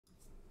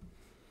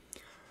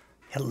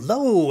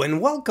Hello and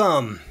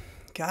welcome.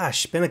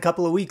 Gosh, been a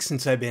couple of weeks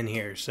since I've been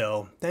here,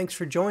 so thanks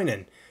for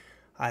joining.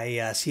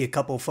 I see a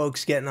couple of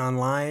folks getting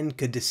online.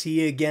 Good to see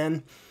you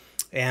again.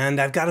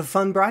 And I've got a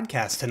fun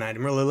broadcast tonight.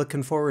 I'm really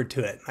looking forward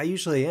to it. I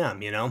usually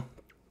am, you know.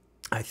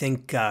 I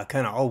think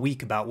kind of all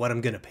week about what I'm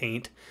going to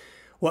paint,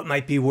 what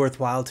might be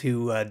worthwhile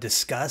to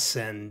discuss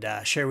and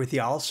share with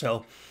y'all.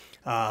 So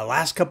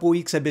last couple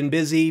weeks I've been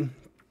busy.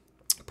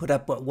 Put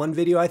up one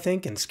video, I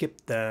think, and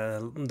skipped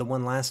the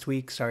one last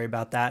week. Sorry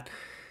about that.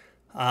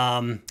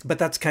 But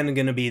that's kind of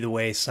going to be the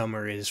way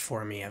summer is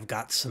for me. I've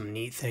got some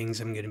neat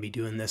things I'm going to be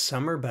doing this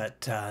summer,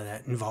 but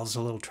that involves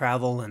a little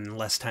travel and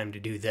less time to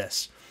do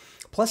this.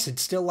 Plus,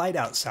 it's still light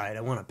outside.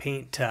 I want to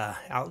paint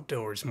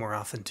outdoors more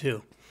often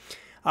too.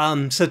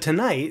 So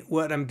tonight,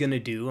 what I'm going to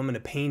do, I'm going to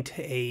paint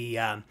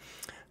a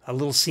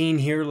little scene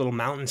here, a little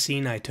mountain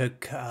scene I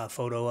took a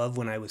photo of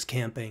when I was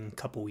camping a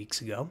couple weeks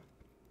ago.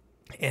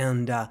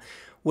 And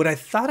what I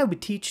thought I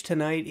would teach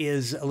tonight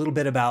is a little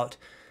bit about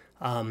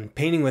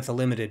painting with a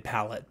limited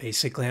palette.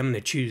 Basically, I'm going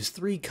to choose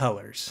three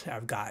colors.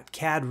 I've got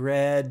cad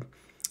red.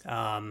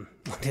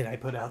 What did I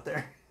put out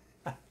there?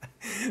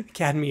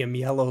 Cadmium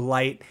yellow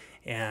light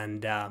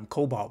and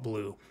cobalt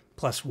blue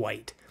plus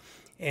white.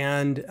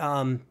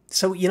 And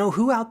so, you know,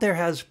 who out there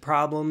has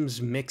problems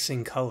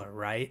mixing color,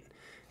 right?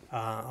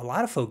 A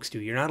lot of folks do.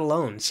 You're not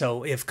alone.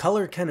 So if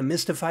color kind of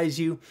mystifies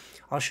you,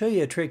 I'll show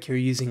you a trick here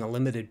using a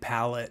limited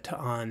palette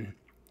on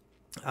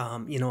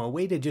you know, a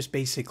way to just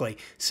basically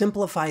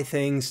simplify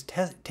things,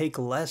 take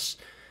less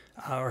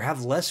or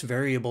have less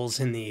variables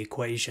in the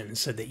equation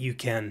so that you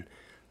can,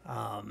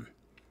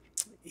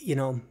 you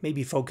know,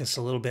 maybe focus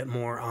a little bit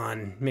more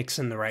on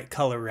mixing the right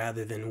color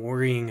rather than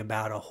worrying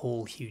about a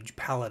whole huge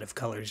palette of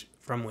colors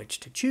from which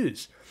to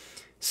choose.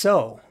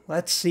 So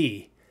let's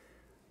see.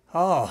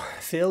 Oh,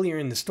 failure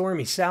in the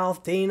stormy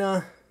south,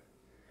 Dana,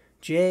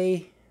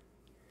 Jay.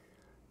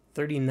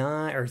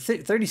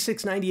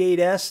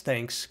 3698S.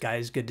 Thanks,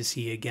 guys. Good to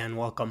see you again.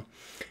 Welcome.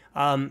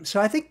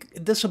 So I think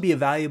this will be a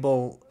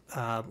valuable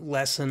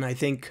lesson. I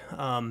think,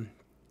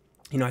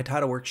 you know, I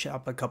taught a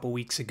workshop a couple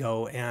weeks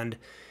ago, and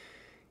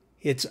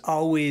it's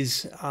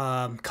always,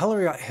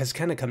 color has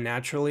kind of come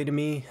naturally to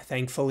me,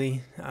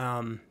 thankfully.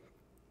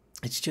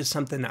 It's just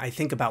something I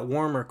think about: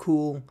 warm or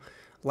cool,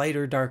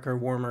 lighter, darker,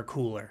 warmer,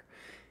 cooler.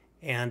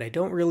 And I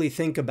don't really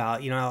think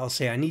about, you know, I'll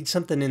say I need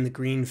something in the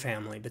green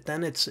family, but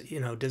then it's, you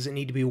know, does it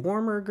need to be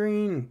warmer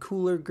green,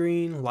 cooler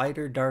green,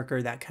 lighter,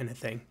 darker, that kind of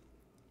thing.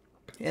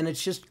 And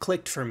it's just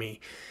clicked for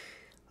me.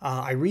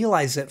 I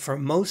realize that for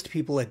most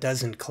people it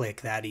doesn't click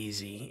that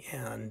easy.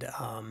 And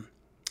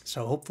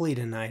so hopefully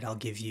tonight I'll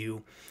give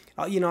you,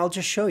 you know, I'll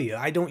just show you.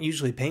 I don't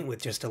usually paint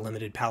with just a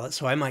limited palette,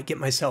 so I might get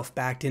myself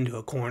backed into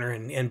a corner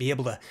and be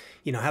able to,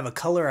 you know, have a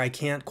color I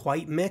can't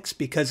quite mix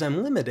because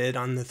I'm limited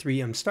on the three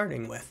I'm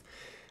starting with.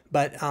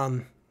 But,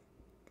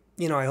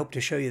 you know, I hope to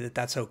show you that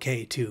that's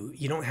okay, too.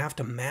 You don't have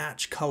to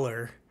match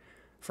color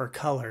for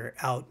color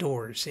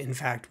outdoors. In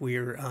fact,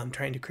 we're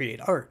trying to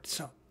create art.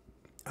 So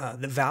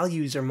the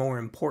values are more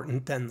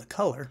important than the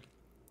color.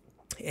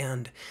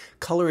 And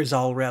color is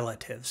all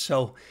relative.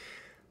 So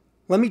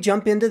let me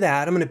jump into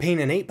that. I'm going to paint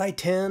an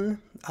 8x10.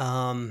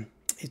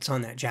 It's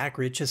on that Jack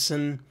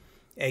Richardson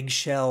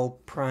eggshell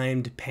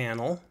primed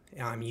panel.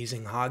 I'm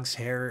using hog's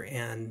hair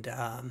and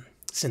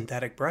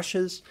synthetic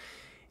brushes.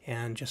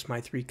 And just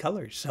my three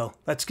colors. So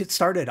let's get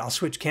started. I'll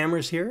switch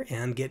cameras here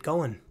and get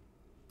going.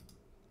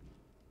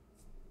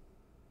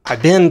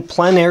 I've been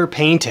plein air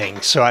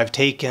painting, so I've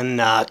taken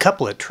a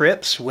couple of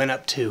trips. Went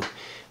up to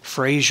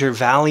Fraser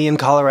Valley in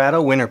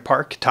Colorado, Winter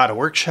Park, taught a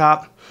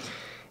workshop.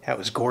 That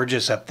was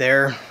gorgeous up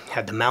there.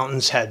 Had the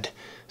mountains, had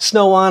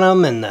snow on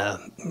them, and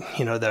the,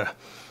 you know, the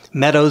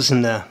meadows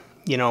and the,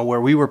 you know,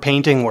 where we were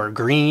painting were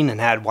green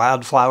and had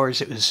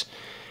wildflowers. It was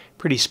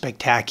pretty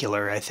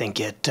spectacular. I think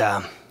it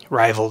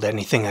rivaled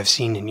anything I've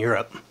seen in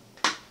Europe.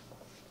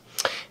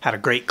 Had a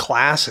great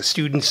class of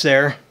students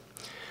there.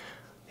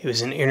 It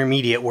was an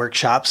intermediate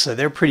workshop, so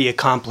they're pretty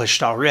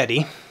accomplished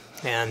already.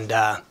 And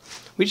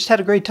we just had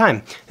a great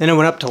time. Then I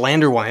went up to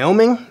Lander,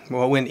 Wyoming.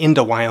 Well, went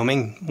into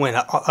Wyoming, went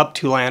up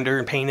to Lander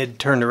and painted,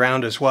 turned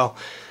around as well.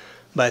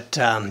 But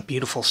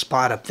beautiful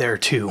spot up there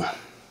too.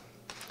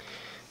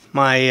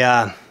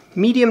 My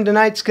medium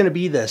tonight's going to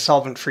be the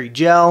solvent-free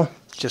gel,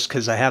 just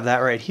because I have that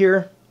right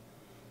here.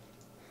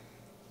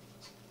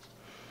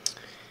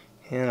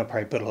 And I'll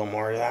probably put a little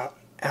more of that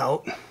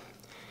out.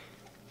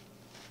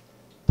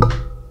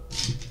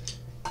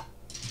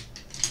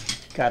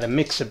 Got a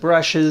mix of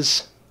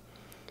brushes.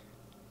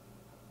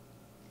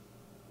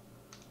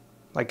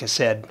 Like I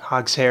said,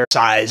 hog's hair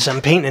size.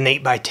 I'm painting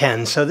an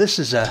 8x10, so this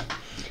is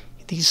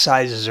these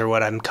sizes are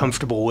what I'm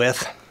comfortable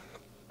with.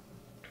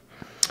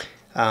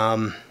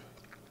 It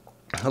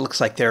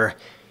looks like they're,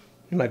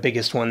 my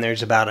biggest one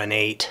there's about an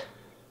 8,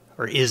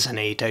 or is an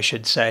 8, I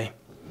should say.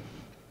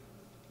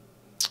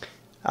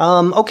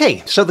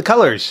 Okay, so the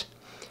colors.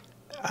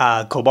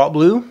 Cobalt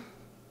blue,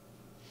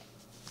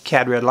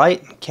 cad red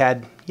light,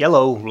 cad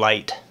yellow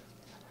light,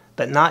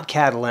 but not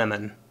cad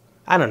lemon.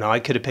 I don't know, I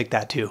could have picked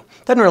that too.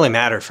 Doesn't really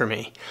matter for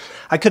me.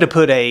 I could have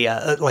put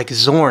a like a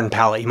Zorn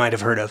palette you might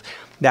have heard of.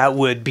 That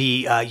would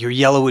be, your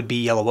yellow would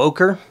be yellow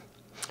ochre,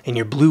 and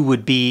your blue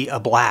would be a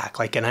black,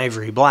 like an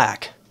ivory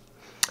black,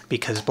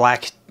 because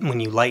black, when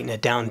you lighten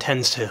it down,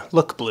 tends to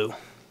look blue.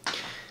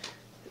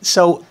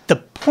 So the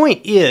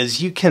point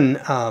is, you can,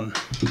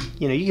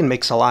 you can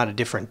mix a lot of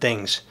different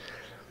things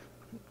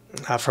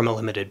from a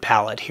limited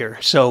palette here.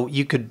 So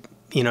you could,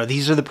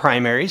 these are the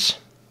primaries,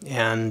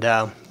 and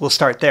we'll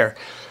start there.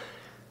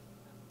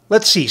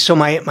 Let's see, so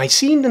my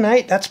scene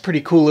tonight, that's a pretty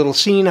cool little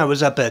scene. I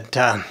was up at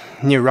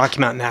near Rocky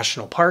Mountain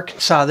National Park,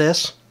 saw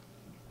this.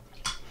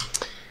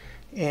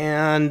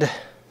 And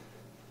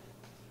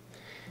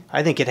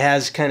I think it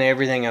has kind of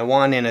everything I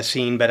want in a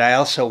scene, but I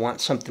also want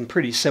something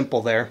pretty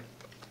simple there.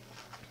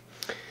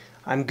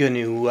 I'm going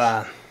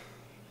to,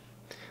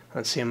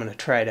 let's see, I'm going to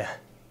try to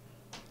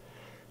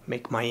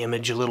make my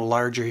image a little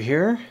larger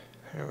here.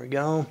 There we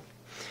go.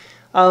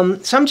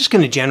 So I'm just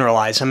going to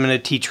generalize. I'm going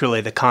to teach really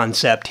the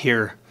concept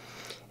here.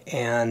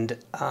 And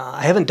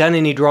I haven't done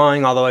any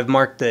drawing, although I've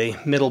marked the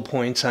middle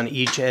points on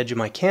each edge of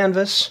my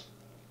canvas.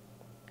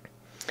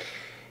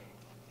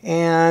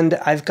 And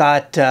I've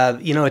got,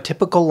 a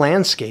typical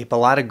landscape, a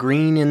lot of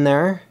green in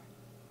there.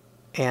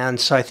 And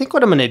so I think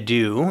what I'm going to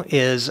do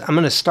is I'm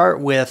going to start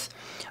with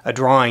a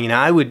drawing.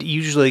 Now, I would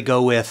usually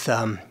go with,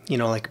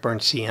 like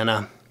burnt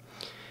sienna,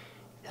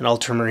 an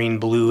ultramarine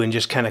blue, and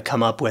just kind of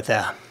come up with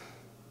a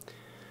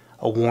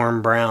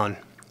warm brown.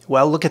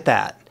 Well, look at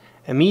that.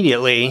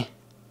 Immediately.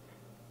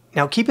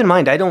 Now, keep in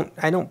mind, I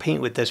don't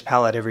paint with this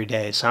palette every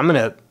day, so I'm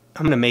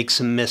gonna make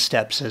some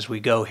missteps as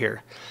we go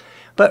here.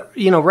 But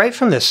right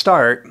from the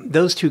start,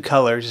 those two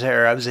colors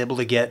there, I was able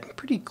to get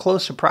pretty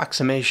close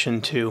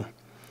approximation to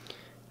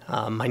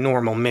my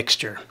normal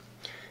mixture.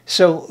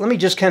 So let me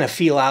just kind of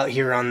feel out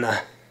here on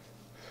the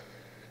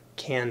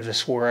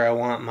canvas where I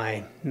want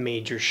my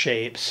major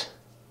shapes.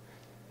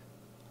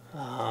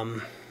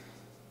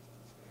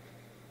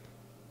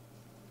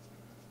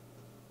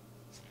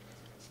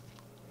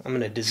 I'm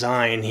going to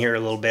design here a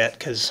little bit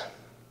because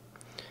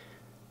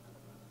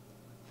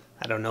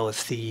I don't know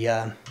if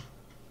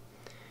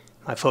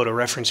my photo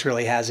reference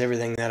really has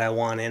everything that I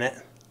want in it.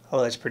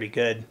 Oh, that's pretty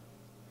good.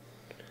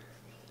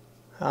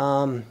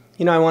 I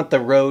want the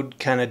road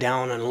kind of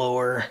down and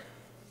lower.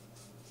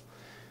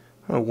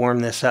 I'm going to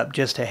warm this up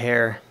just a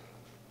hair.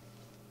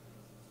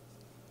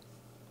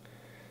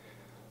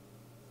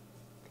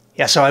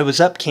 Yeah, so I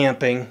was up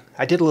camping.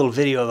 I did a little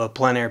video of a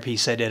plein air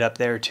piece I did up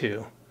there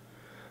too,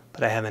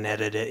 but I haven't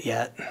edited it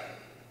yet.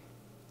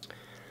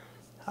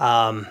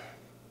 I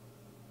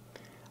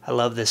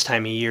love this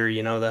time of year,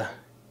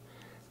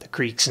 the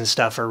creeks and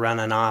stuff are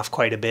running off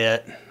quite a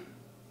bit.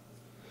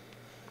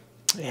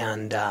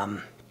 And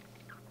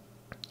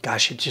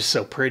gosh, it's just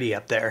so pretty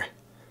up there.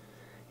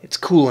 It's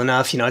cool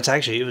enough,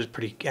 it was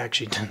pretty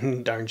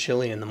darn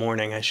chilly in the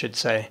morning, I should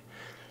say.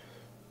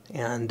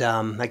 And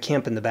I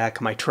camp in the back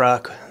of my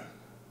truck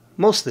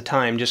most of the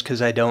time, just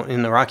because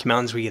in the Rocky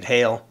Mountains we get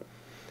hail.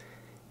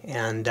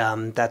 And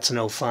that's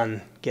no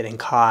fun, getting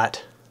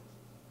caught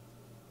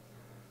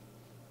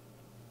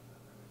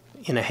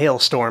in a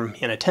hailstorm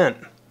in a tent.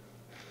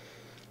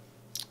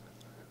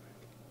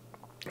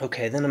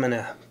 Okay, then I'm going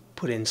to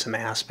put in some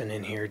aspen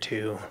in here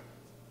too.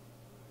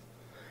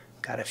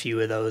 Got a few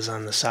of those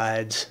on the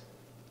sides.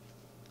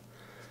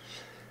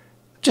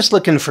 Just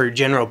looking for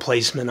general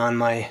placement on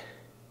my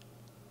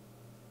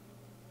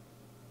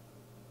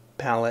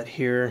palette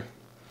here.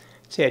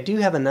 See, I do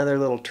have another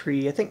little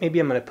tree. I think maybe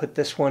I'm going to put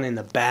this one in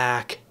the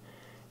back,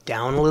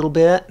 down a little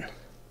bit.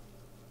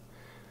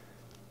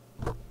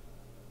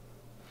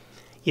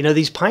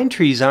 These pine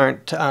trees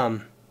aren't,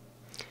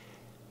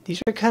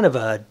 these are kind of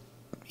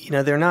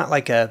they're not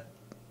like a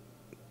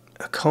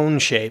cone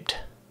shaped.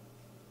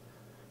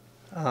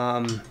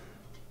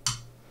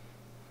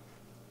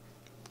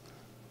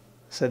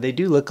 So they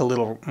do look a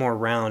little more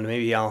round.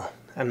 Maybe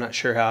I'm not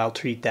sure how I'll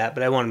treat that,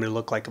 but I want them to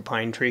look like a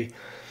pine tree.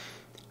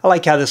 I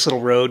like how this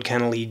little road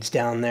kind of leads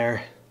down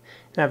there.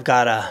 And I've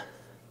got kind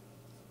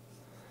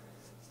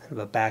of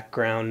a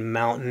background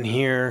mountain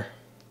here.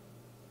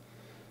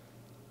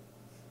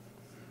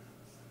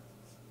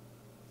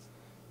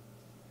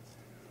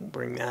 We'll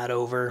bring that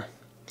over.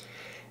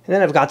 And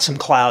then I've got some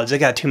clouds. I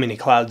got too many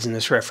clouds in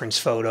this reference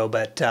photo,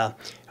 but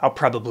I'll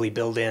probably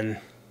build in,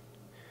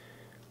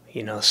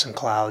 some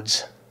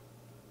clouds.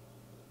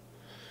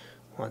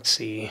 Let's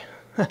see.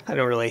 I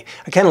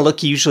kind of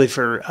look usually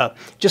for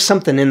just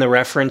something in the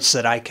reference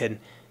that I can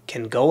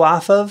go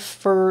off of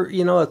for,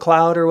 a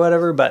cloud or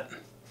whatever, but I'm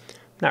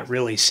not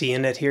really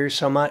seeing it here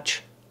so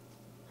much.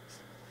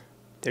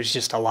 There's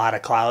just a lot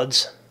of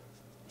clouds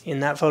in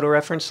that photo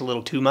reference, a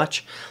little too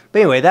much. But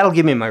anyway, that'll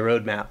give me my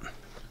roadmap.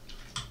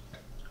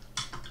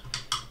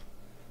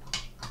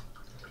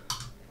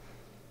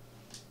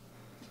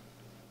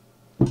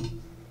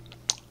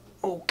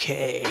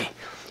 Okay.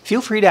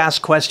 Feel free to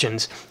ask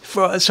questions.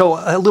 So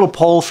a little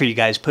poll for you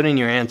guys. Put in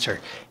your answer.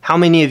 How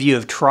many of you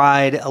have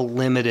tried a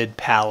limited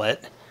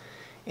palette?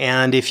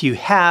 And if you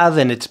have,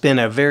 and it's been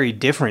a very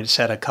different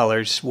set of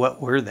colors,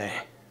 what were they?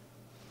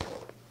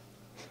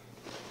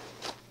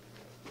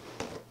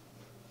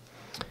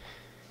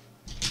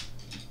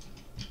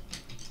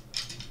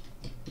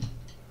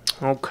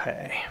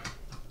 Okay.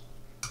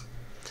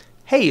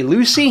 Hey,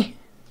 Lucy.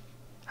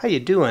 How you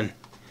doing?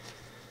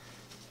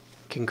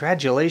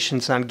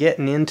 Congratulations on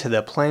getting into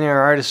the Plein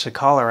Air Artists of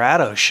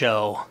Colorado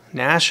show.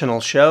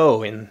 National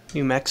show in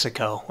New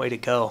Mexico. Way to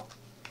go.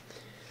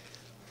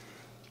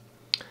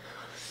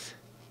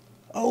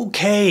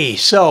 Okay,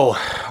 so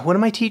what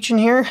am I teaching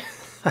here?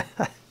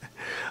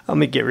 Let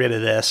me get rid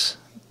of this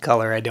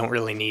color. I don't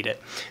really need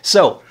it.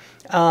 So,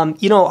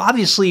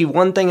 obviously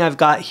one thing I've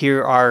got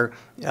here are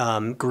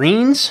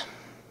greens.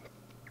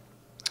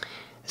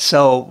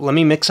 So let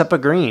me mix up a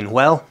green.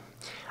 Well,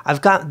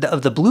 I've got,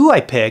 of the blue I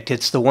picked,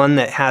 it's the one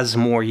that has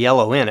more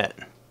yellow in it.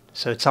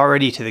 So it's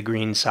already to the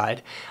green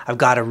side. I've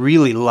got a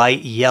really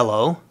light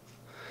yellow.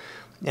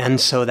 And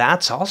so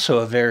that's also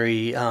a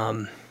very,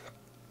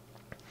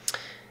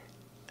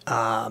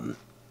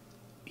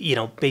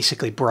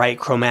 basically bright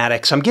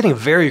chromatic. So I'm getting a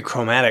very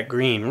chromatic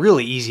green.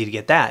 Really easy to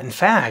get that. In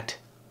fact,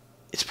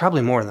 it's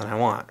probably more than I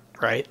want,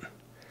 right?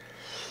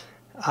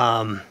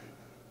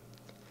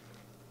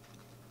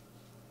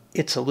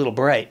 It's a little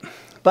bright.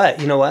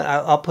 But you know what?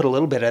 I'll put a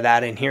little bit of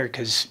that in here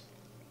because,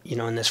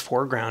 in this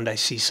foreground I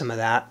see some of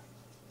that.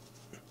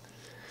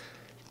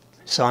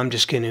 So I'm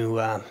just going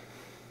to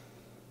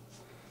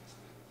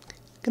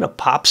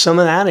pop some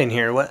of that in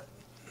here. Why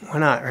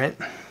not, right?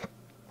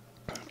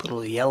 Put a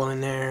little yellow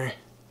in there.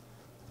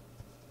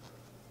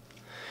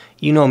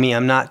 You know me,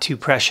 I'm not too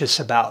precious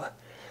about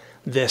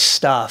this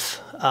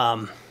stuff.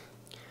 I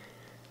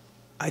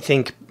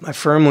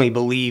firmly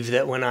believe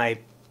that when I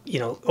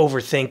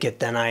overthink it,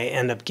 then I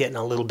end up getting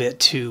a little bit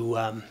too,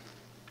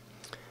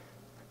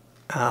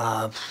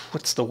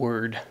 what's the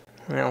word?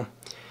 Well,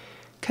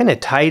 kind of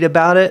tight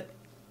about it.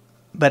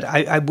 But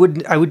I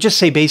would just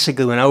say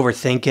basically when I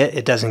overthink it,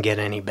 it doesn't get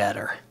any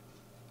better.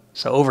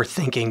 So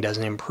overthinking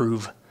doesn't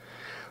improve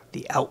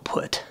the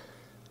output.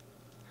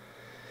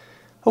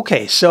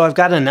 Okay, so I've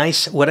got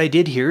what I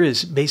did here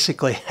is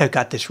basically I've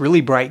got this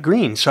really bright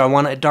green, so I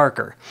want it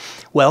darker.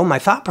 Well, my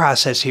thought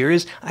process here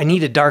is I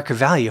need a darker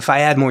value. If I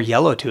add more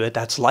yellow to it,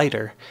 that's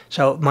lighter.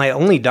 So my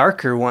only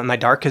darker one, my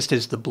darkest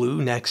is the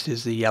blue, next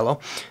is the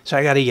yellow. So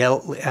I got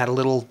to add a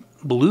little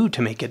blue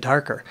to make it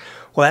darker.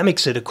 Well, that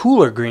makes it a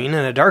cooler green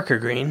and a darker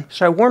green.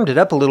 So I warmed it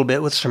up a little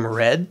bit with some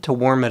red to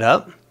warm it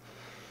up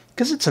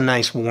because it's a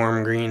nice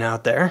warm green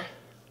out there.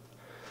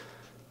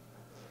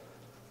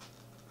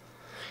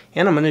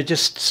 And I'm going to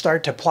just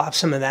start to plop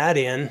some of that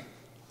in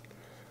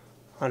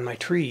on my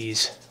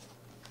trees.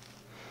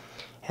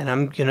 And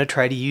I'm going to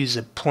try to use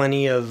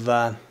plenty of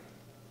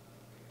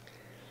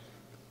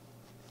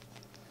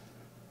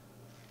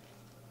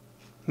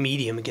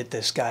medium to get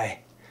this guy,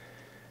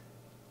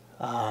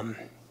 get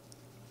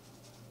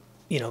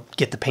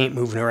the paint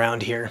moving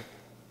around here.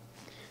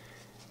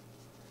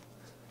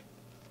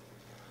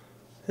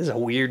 This is a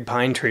weird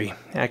pine tree.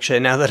 Actually,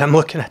 now that I'm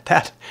looking at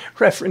that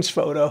reference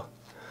photo,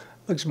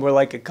 looks more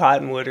like a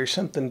cottonwood or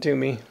something to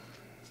me.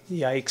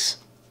 Yikes.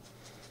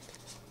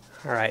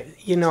 All right,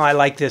 I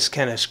like this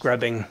kind of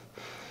scrubbing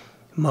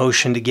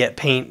motion to get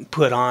paint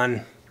put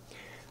on.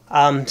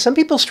 Some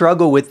people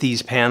struggle with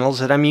these panels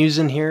that I'm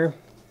using here,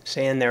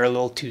 saying they're a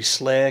little too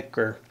slick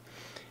or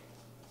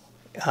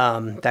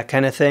that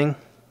kind of thing.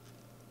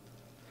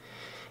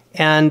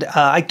 And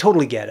I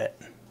totally get it.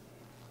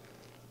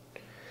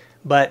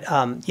 But,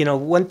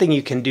 one thing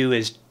you can do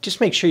is just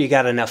make sure you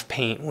got enough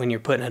paint when you're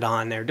putting it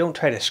on there. Don't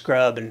try to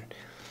scrub and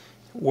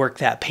work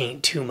that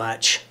paint too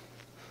much,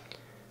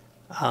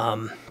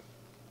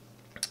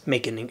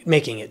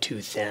 making it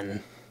too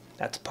thin.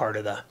 That's part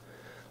of the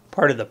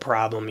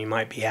problem you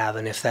might be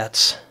having if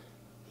that's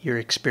your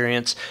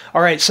experience.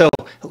 All right, so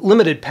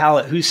limited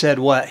palette. Who said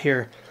what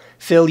here?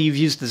 Phil, you've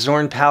used the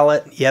Zorn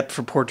palette. Yep,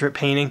 for portrait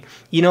painting.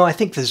 I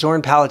think the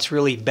Zorn palette's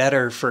really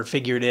better for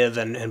figurative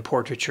and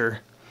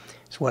portraiture.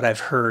 Is what I've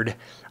heard.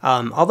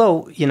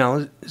 Although,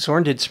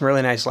 Zorn did some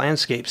really nice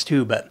landscapes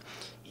too, but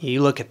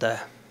you look at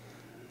the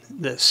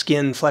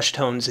skin flesh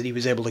tones that he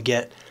was able to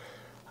get,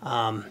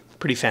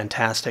 pretty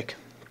fantastic.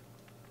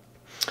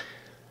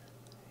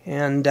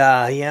 And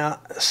yeah,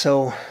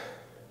 so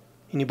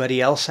anybody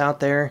else out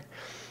there?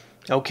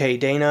 Okay,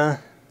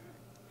 Dana.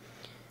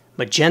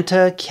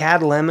 Magenta,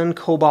 cad lemon,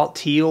 cobalt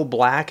teal,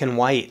 black, and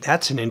white.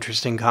 That's an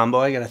interesting combo.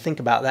 I got to think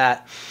about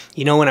that.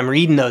 When I'm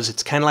reading those,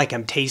 it's kind of like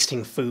I'm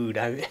tasting food.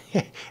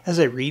 As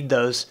I read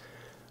those,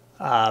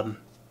 I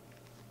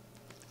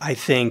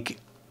think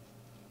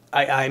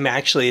I'm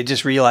actually, I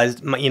just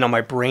realized,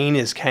 my brain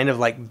is kind of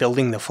like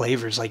building the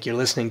flavors, like you're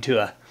listening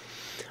to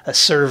a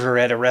server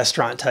at a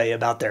restaurant tell you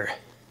about their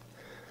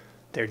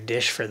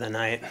dish for the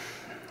night.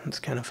 It's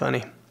kind of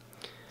funny.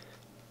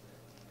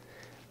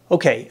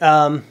 Okay,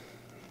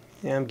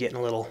 yeah, I'm getting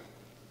a little,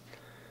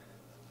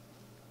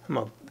 I'm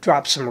going to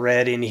drop some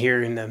red in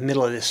here in the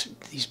middle of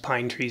these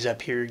pine trees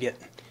up here.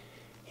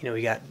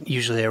 We got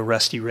usually a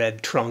rusty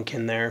red trunk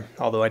in there,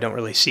 although I don't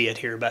really see it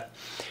here, but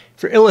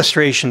for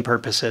illustration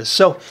purposes.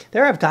 So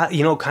there I've got,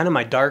 kind of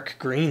my dark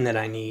green that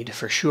I need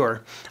for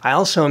sure. I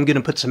also am going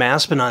to put some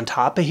aspen on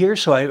top of here,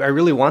 so I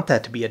really want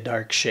that to be a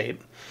dark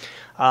shape.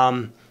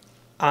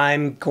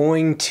 I'm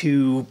going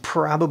to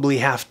probably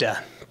have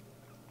to,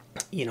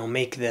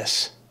 make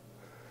this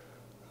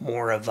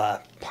more of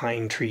a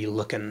pine tree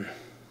looking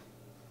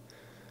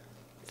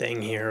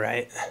thing here,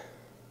 right?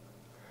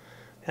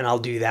 And I'll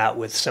do that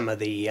with some of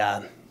the,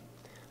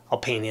 I'll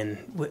paint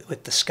in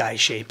with the sky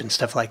shape and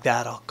stuff like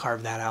that. I'll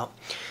carve that out.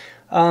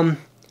 Then,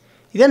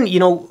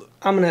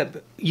 I'm going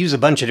to use a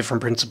bunch of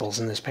different principles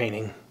in this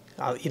painting,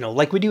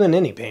 like we do in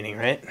any painting,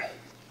 right?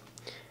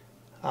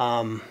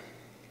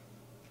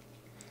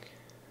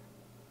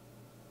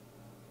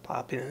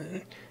 Pop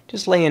in,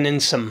 just laying in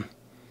some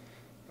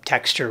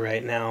texture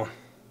right now,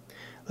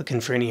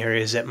 looking for any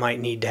areas that might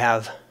need to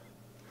have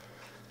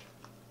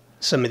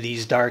some of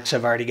these darks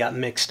I've already got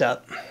mixed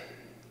up.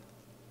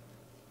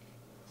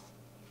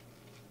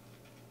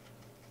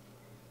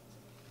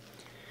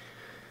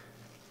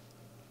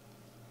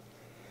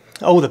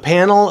 Oh, the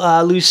panel,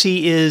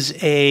 Lucy, is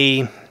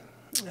a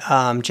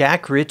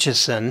Jack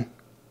Richardson,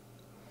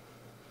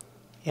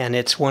 and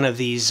it's one of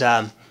these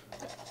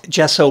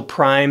gesso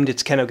primed.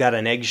 It's kind of got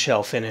an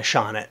eggshell finish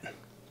on it.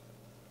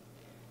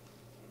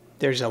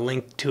 There's a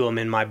link to them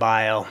in my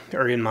bio,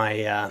 or in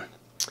my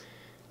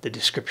the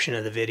description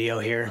of the video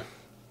here.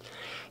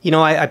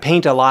 I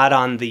paint a lot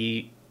on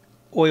the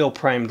oil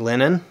primed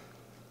linen. And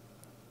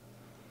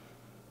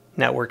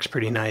that works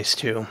pretty nice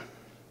too.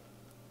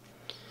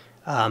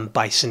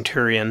 By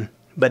Centurion,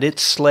 but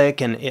it's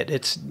slick and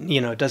it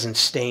doesn't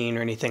stain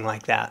or anything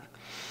like that.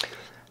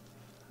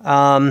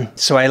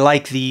 So I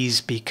like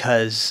these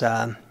because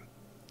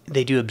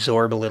they do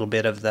absorb a little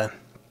bit of the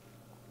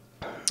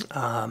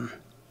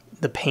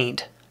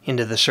paint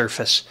into the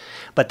surface,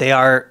 but they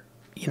are,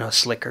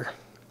 slicker.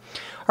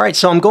 All right,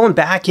 so I'm going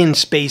back in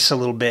space a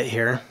little bit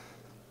here,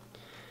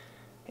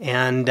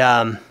 and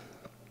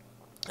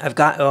I've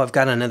got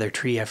another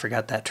tree. I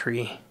forgot that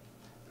tree,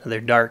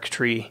 another dark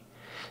tree.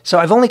 So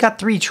I've only got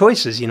 3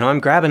 choices. I'm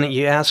grabbing it.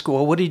 You ask,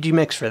 well, what did you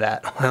mix for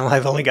that? Well,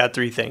 I've only got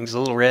 3 things: a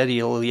little red, a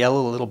little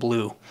yellow, a little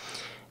blue.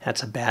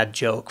 That's a bad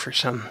joke for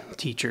some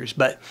teachers,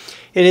 but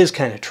it is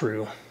kind of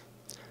true.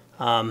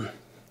 Pop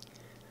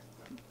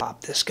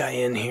this guy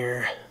in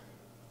here.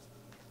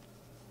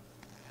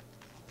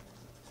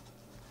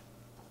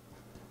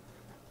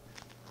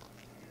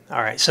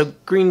 All right, so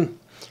green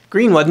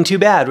wasn't too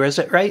bad, was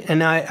it, right? And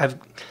now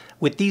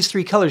with these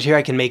 3 colors here,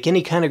 I can make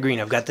any kind of green.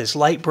 I've got this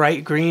light,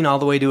 bright green all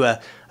the way to a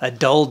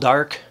dull,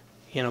 dark,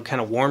 kind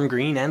of warm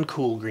green and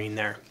cool green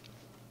there.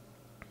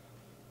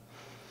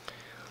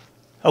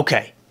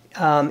 Okay,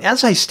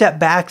 as I step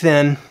back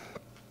then,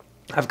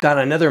 I've got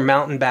another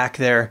mountain back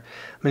there.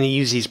 I'm going to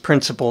use these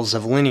principles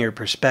of linear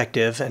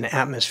perspective and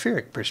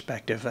atmospheric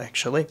perspective,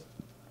 actually.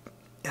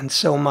 And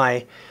so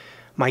my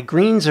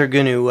greens are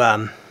going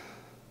to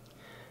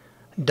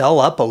dull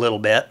up a little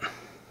bit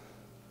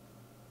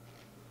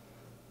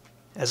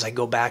as I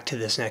go back to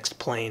this next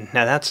plane.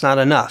 Now that's not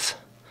enough.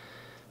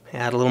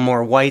 Add a little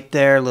more white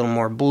there, a little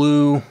more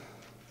blue,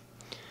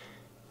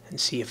 and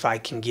see if I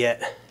can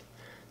get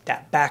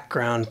that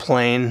background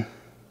plane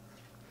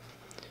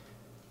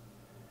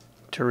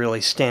to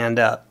really stand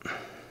up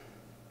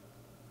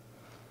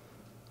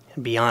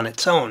and be on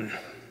its own.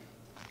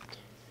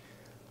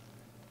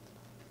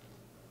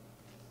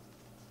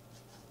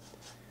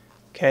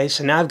 Okay,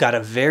 so now I've got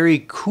a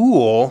very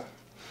cool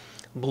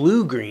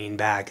blue-green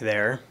back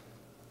there.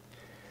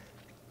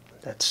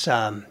 That's,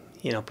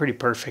 pretty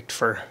perfect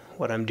for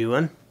what I'm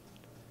doing.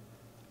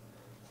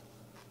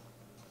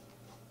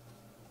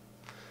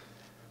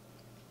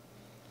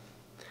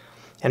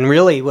 And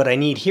really what I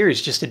need here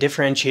is just a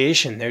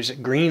differentiation. There's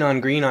green on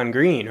green on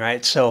green,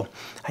 right? So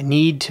I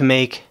need to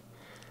make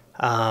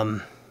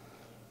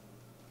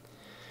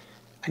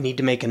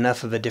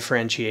enough of a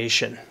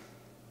differentiation.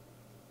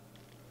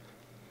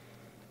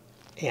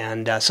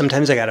 And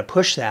sometimes I got to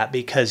push that,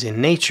 because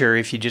in nature,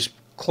 if you just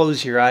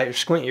close your eye or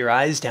squint your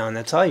eyes down,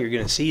 that's all you're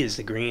going to see is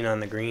the green on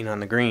the green on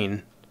the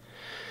green.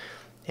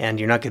 And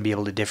you're not going to be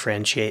able to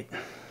differentiate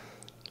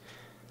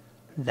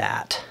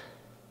that.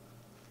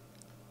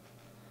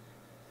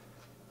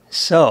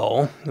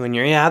 So when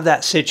you have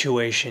that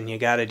situation, you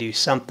got to do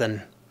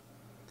something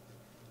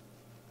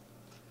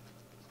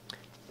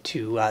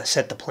to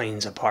set the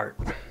planes apart.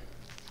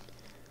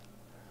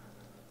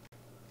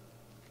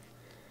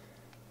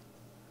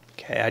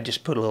 Okay, I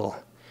just put a little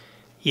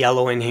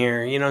yellow in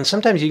here, and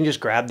sometimes you can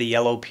just grab the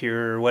yellow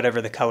pure or whatever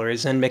the color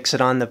is and mix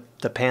it on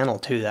the panel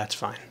too. That's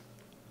fine.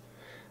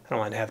 I don't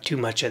want to have too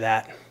much of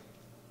that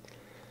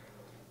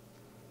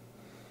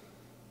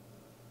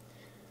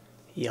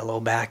yellow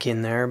back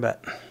in there,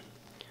 but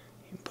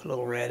you can put a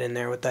little red in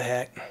there. What the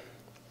heck?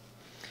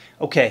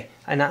 Okay,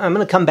 and I'm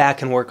going to come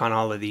back and work on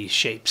all of these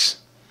shapes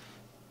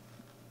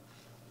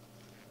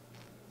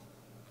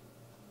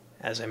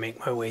as I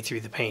make my way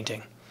through the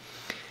painting.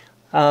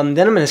 Then I'm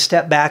going to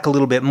step back a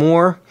little bit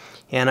more,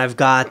 and I've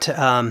got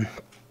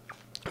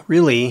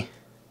really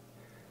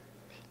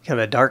kind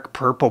of a dark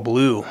purple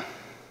blue.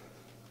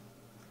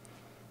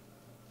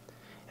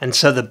 And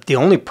so the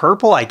only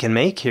purple I can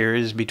make here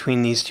is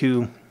between these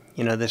two,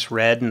 this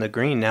red and the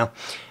green now,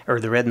 or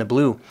the red and the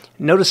blue.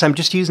 Notice I'm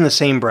just using the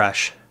same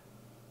brush.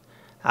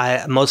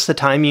 Most of the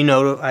time, you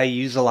know, I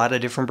use a lot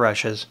of different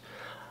brushes.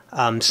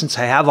 Since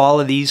I have all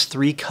of these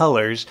 3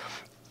 colors,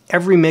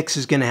 every mix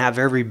is going to have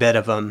every bit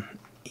of them,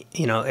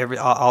 you know,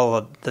 all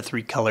of the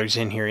 3 colors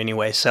in here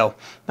anyway, so I'm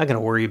not going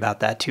to worry about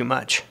that too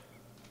much.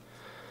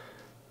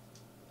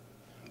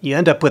 You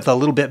end up with a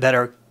little bit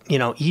better, you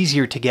know,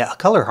 easier to get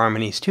color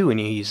harmonies too when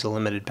you use a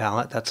limited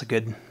palette. That's a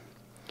good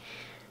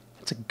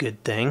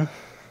thing.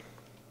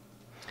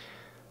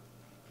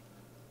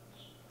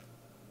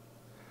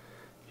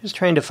 Just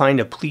trying to find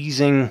a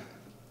pleasing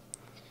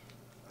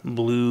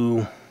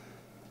blue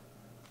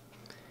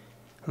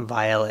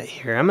violet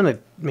here. I'm going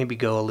to maybe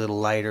go a little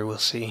lighter, we'll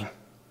see.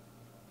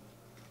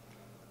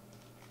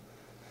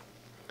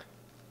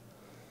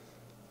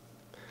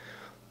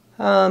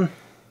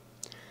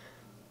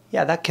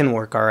 Yeah, that can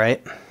work all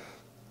right.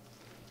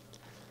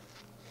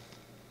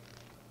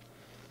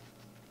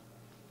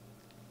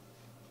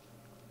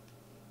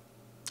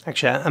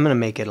 Actually, I'm going to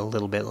make it a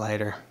little bit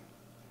lighter.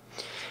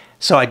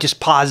 So I just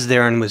paused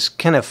there and was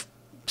kind of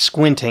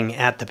squinting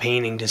at the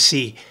painting to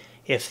see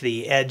if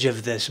the edge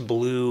of this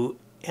blue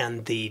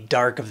and the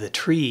dark of the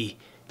tree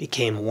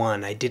became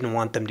one. I didn't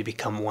want them to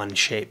become one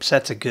shape. So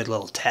that's a good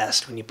little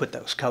test when you put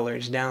those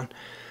colors down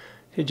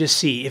to just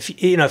see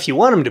if, you know, if you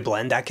want them to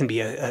blend. That can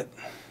be a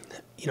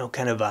you know,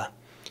 kind of a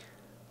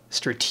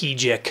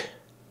strategic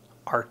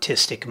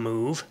artistic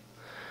move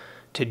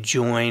to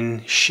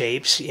join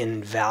shapes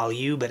in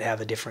value but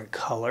have a different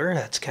color.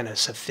 That's kind of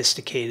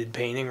sophisticated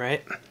painting,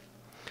 right?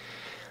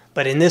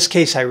 But in this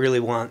case, I really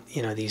want,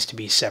 you know, these to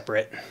be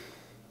separate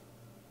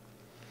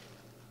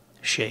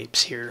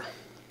shapes here.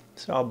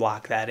 So I'll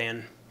block that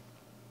in.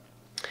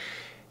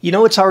 You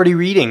know, it's already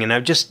reading,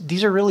 and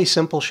these are really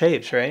simple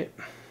shapes, right?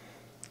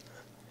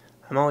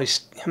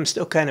 I'm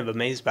still kind of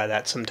amazed by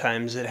that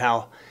sometimes, at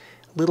how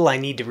little I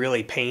need to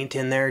really paint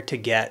in there to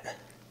get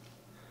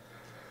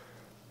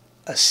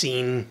a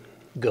scene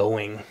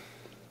going.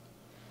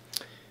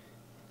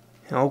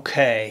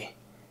 Okay.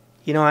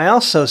 You know, I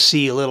also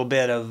see a little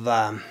bit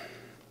of,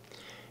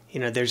 you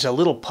know, there's a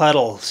little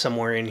puddle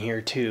somewhere in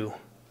here too.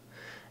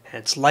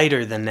 And it's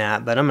lighter than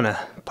that, but I'm going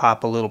to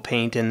pop a little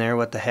paint in there.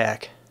 What the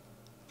heck?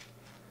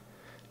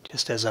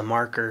 Just as a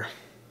marker.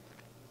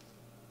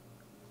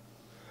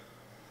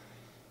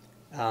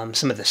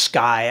 Some of the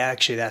sky,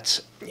 actually,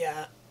 that's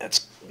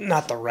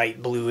not the right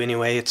blue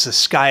anyway. It's the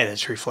sky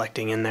that's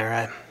reflecting in there.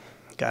 I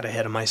got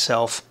ahead of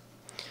myself.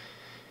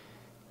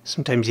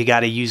 Sometimes you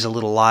got to use a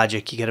little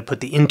logic. You got to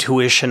put the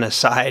intuition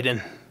aside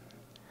and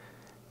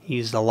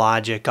use the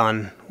logic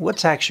on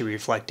what's actually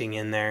reflecting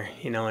in there,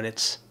 you know. And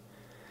it's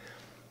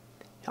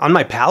on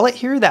my palette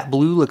here, that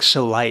blue looks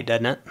so light,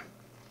 doesn't it?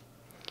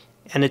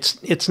 And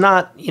it's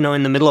not, you know,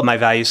 in the middle of my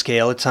value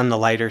scale. It's on the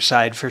lighter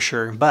side for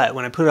sure. But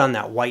when I put it on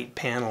that white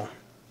panel,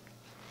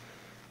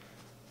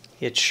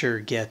 it sure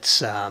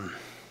gets, you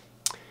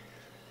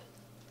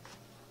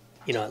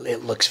know,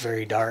 it looks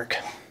very dark.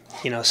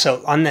 You know,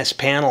 so on this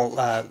panel,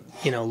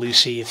 you know,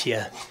 Lucy,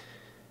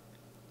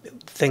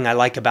 thing I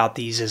like about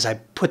these is I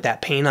put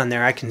that paint on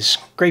there. I can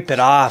scrape it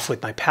off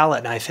with my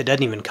palette knife. It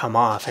doesn't even come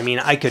off. I mean,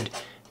 I could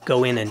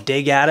go in and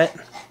dig at it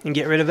and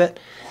get rid of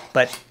it,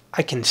 but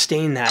I can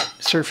stain that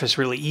surface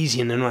really easy,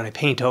 and then when I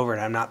paint over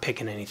it, I'm not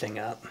picking anything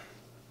up.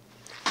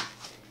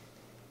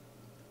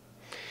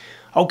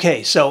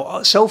 Okay,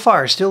 so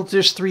far, still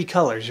just 3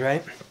 colors,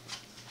 right?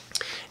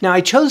 Now,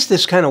 I chose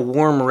this kind of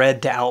warm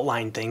red to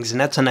outline things, and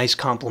that's a nice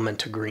complement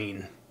to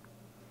green.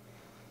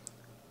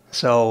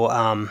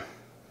 So,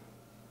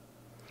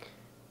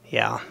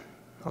 yeah,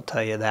 I'll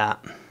tell you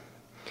that.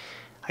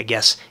 I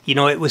guess, you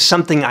know, it was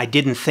something I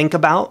didn't think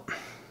about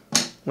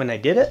when I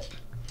did it.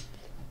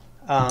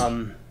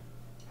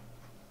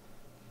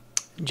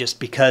 Just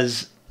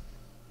because,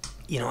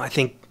 you know, I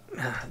think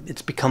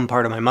it's become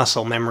part of my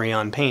muscle memory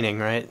on painting,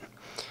 right?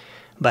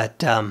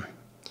 But,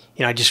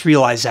 you know, I just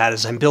realized that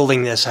as I'm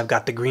building this, I've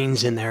got the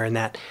greens in there, and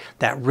that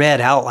red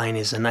outline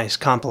is a nice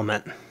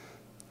complement.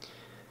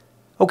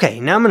 Okay,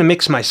 now I'm going to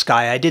mix my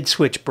sky. I did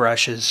switch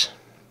brushes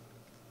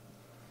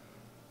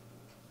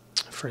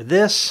for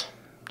this,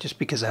 just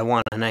because I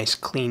want a nice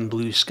clean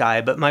blue sky.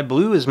 But my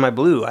blue is my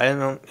blue. I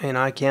don't, you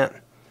know, I can't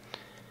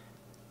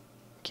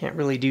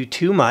really do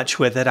too much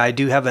with it. I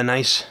do have a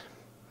nice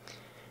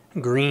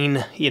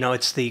green, you know,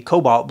 it's the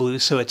cobalt blue,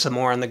 so it's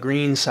more on the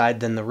green side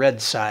than the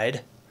red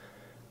side.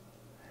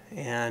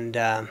 And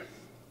we'll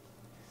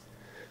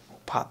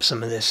pop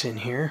some of this in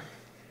here.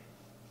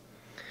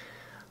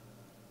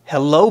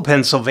 Hello,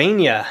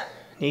 Pennsylvania.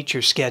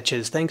 Nature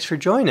Sketches. Thanks for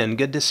joining.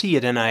 Good to see you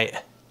tonight.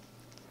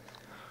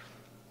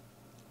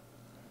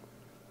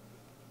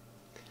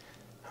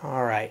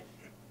 All right.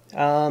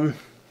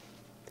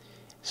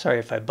 Sorry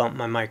if I bumped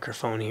my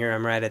microphone here.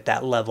 I'm right at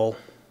that level.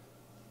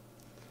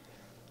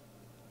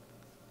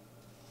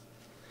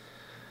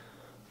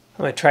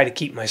 I'm going to try to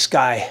keep my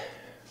sky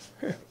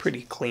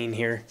pretty clean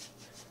here.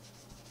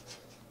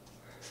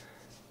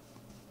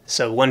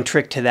 So one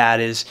trick to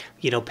that is,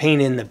 you know,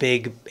 paint in the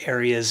big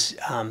areas,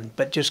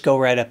 but just go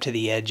right up to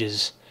the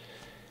edges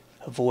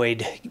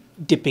avoid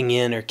dipping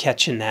in or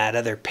catching that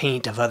other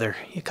paint of other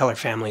color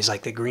families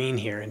like the green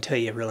here until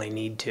you really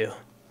need to.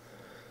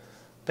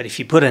 But if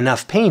you put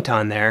enough paint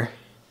on there,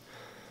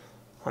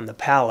 on the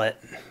palette,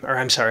 or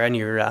I'm sorry, on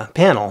your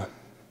panel,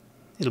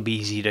 it'll be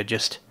easy to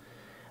just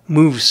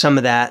move some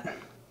of that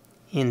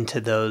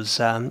into those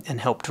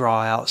and help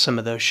draw out some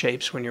of those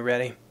shapes when you're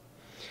ready.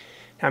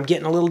 Now I'm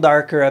getting a little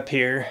darker up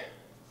here.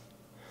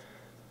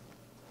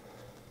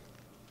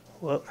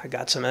 Whoop, I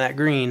got some of that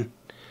green.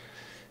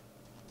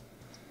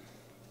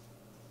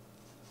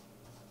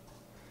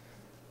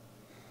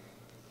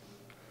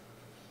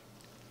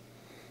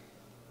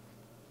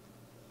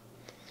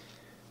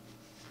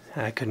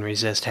 I couldn't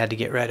resist, had to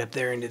get right up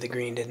there into the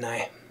green, didn't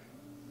I?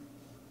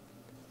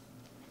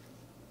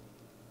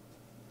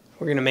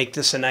 We're going to make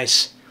this a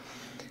nice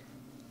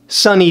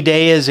sunny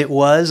day as it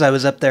was. I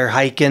was up there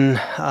hiking,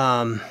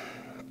 trying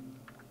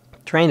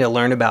to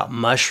learn about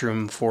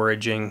mushroom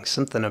foraging.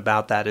 Something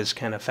about that is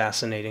kind of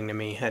fascinating to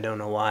me. I don't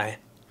know why.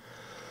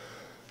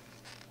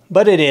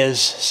 But it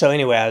is. So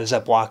anyway, I was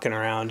up walking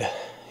around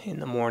in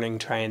the morning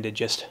trying to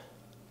just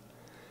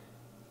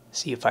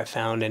see if I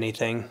found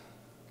anything.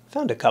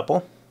 Found a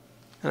couple.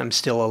 And I'm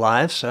still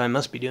alive, so I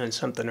must be doing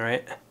something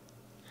right.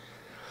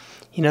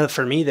 You know,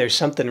 for me, there's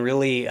something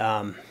really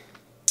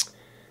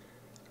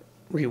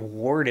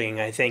rewarding,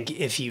 I think,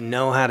 if you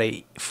know how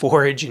to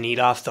forage and eat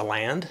off the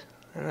land.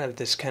 I don't have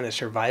this kind of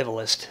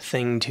survivalist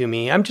thing to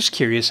me. I'm just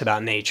curious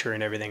about nature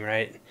and everything,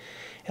 right?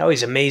 It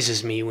always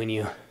amazes me when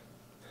you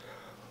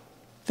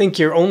think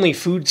your only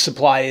food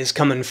supply is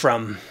coming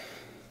from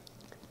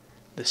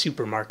the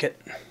supermarket.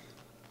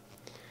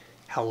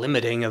 How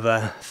limiting of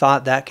a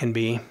thought that can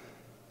be.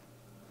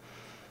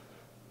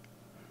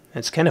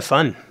 It's kind of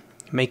fun.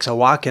 It makes a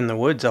walk in the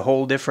woods a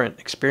whole different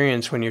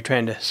experience when you're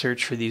trying to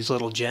search for these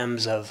little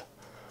gems of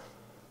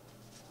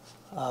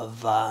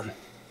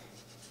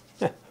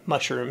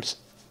mushrooms.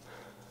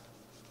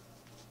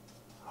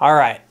 All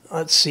right,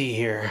 let's see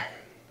here.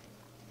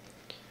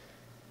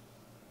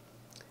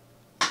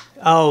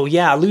 Oh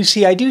yeah,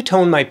 Lucy, I do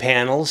tone my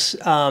panels.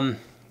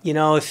 You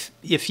know,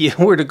 if you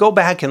were to go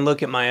back and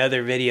look at my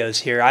other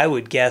videos here, I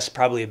would guess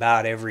probably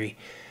about every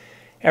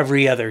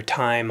other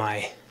time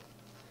I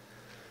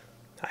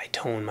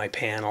tone my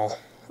panel,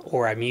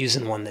 or I'm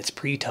using one that's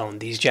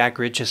pre-toned. These Jack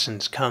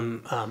Richesons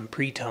come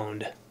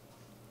pre-toned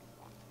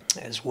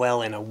as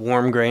well, in a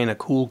warm gray and a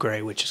cool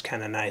gray, which is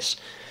kind of nice.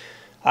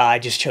 I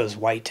just chose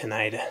white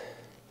tonight.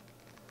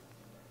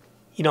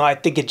 You know, I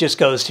think it just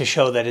goes to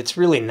show that it's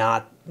really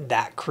not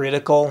that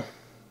critical.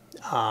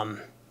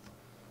 You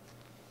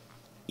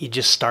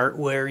just start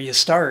where you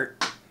start.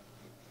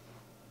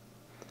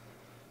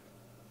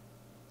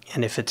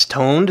 And if it's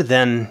toned,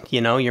 then,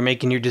 you know, you're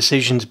making your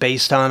decisions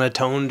based on a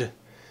toned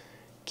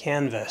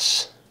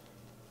canvas.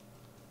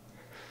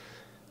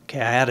 Okay,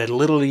 I added a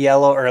little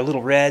yellow, or a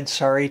little red,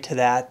 sorry, to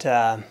that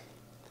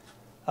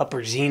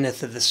upper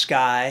zenith of the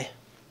sky.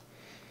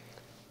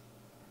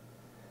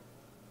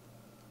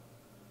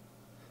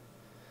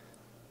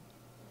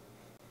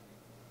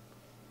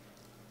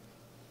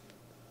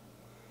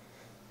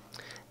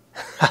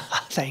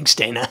 Thanks,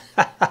 Dana.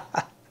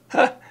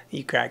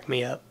 You cracked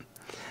me up.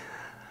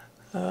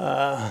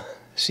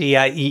 See,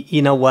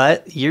 you know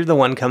what? You're the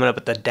one coming up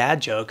with the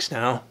dad jokes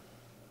now.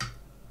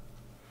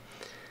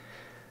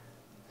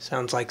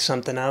 Sounds like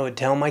something I would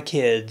tell my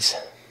kids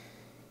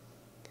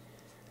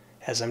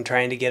as I'm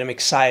trying to get them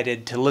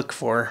excited to look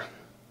for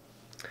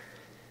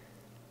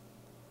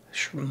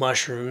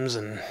mushrooms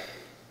and...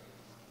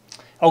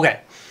 Okay.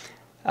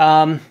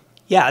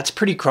 Yeah, it's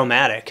pretty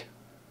chromatic,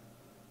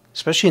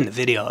 especially in the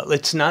video.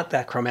 It's not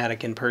that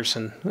chromatic in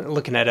person.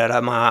 Looking at it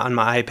on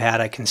my iPad,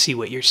 I can see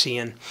what you're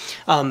seeing.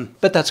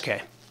 But that's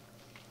okay.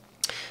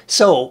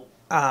 So,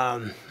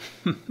 I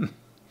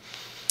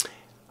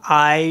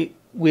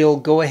will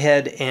go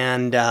ahead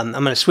and I'm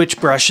going to switch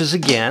brushes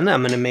again.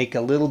 I'm going to make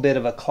a little bit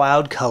of a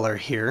cloud color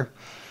here.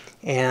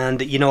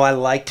 And, you know, I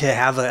like to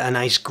have a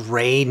nice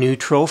gray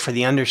neutral for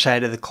the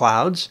underside of the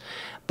clouds.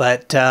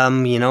 But,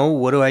 you know,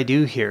 what do I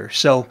do here?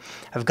 So,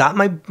 I've got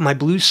my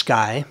blue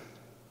sky.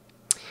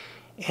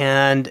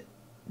 And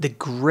the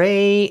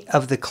gray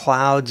of the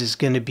clouds is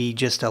going to be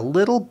just a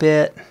little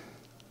bit,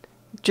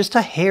 just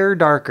a hair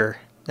darker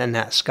than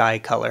that sky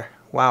color.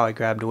 Wow, I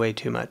grabbed way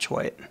too much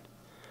white.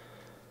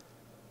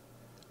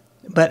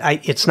 But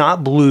it's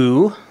not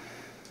blue.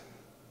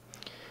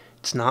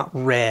 It's not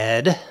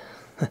red.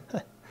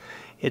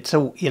 It's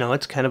a, you know,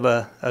 it's kind of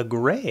a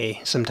gray.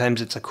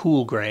 Sometimes it's a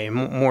cool gray.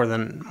 More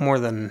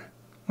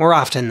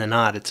often than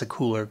not, it's a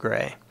cooler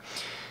gray.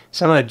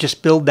 So I'm going to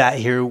just build that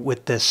here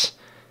with this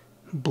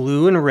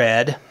blue and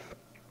red,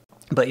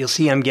 but you'll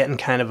see I'm getting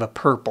kind of a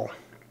purple.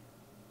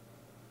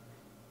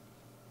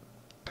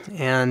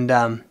 And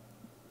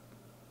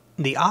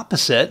the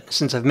opposite,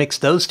 since I've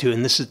mixed those two,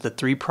 and this is the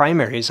 3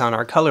 primaries on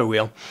our color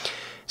wheel,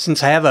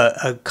 since I have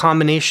a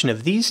combination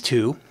of these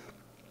two,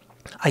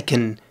 I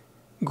can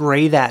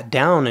gray that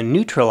down and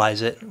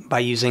neutralize it by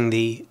using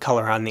the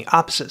color on the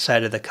opposite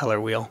side of the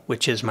color wheel,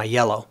 which is my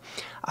yellow.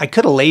 I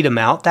could have laid them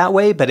out that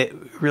way, but it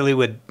really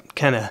would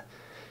kind of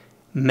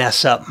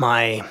mess up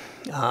my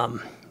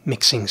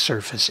mixing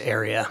surface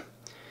area.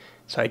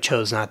 So I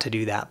chose not to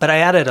do that. But I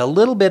added a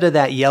little bit of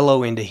that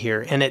yellow into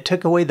here, and it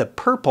took away the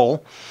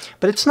purple,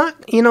 but it's not,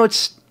 you know,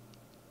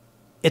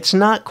 it's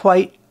not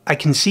quite, I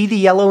can see the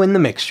yellow in the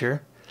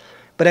mixture,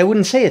 but I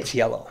wouldn't say it's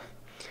yellow.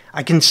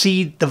 I can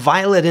see the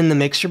violet in the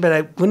mixture, but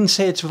I wouldn't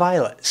say it's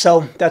violet.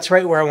 So that's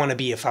right where I want to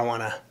be if I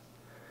want to,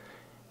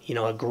 you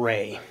know, a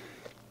gray.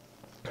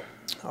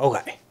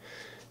 Okay,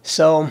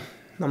 so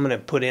I'm going to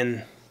put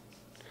in,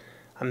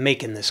 I'm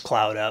making this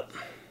cloud up.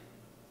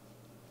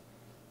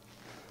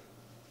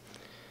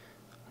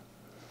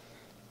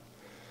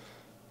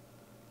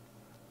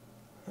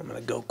 I'm going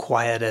to go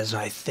quiet as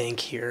I think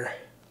here.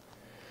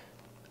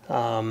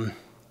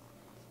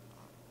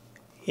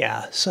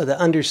 Yeah, so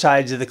the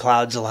undersides of the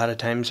clouds a lot of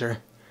times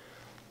are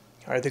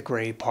the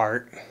gray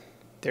part.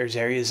 There's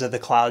areas of the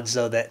clouds,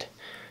 though, that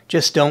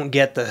just don't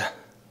get the,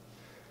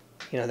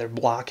 you know, they're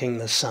blocking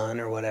the sun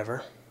or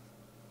whatever.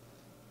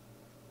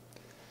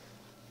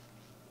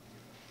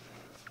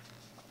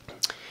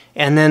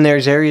 And then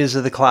there's areas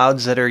of the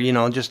clouds that are, you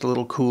know, just a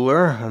little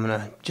cooler. I'm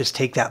going to just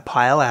take that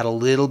pile, add a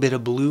little bit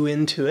of blue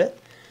into it,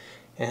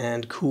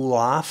 and cool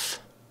off.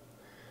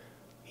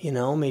 You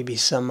know, maybe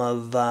some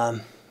of,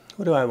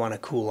 what do I want to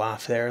cool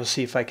off there? Let's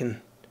see if I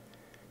can,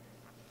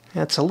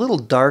 that's a little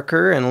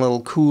darker and a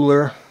little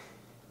cooler.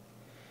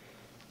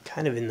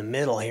 Kind of in the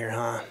middle here,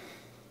 huh?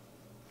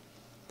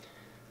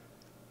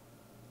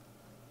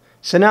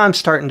 So now I'm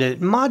starting to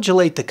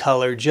modulate the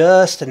color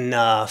just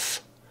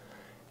enough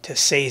to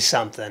say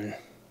something.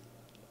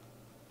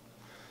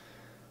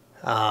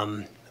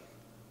 But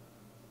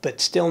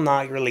still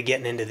not really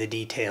getting into the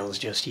details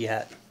just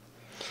yet.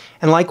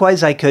 And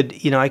likewise, I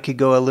could, you know, I could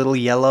go a little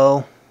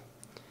yellow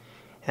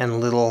and a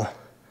little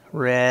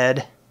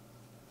red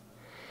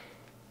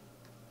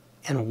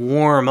and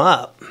warm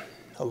up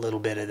a little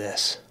bit of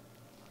this.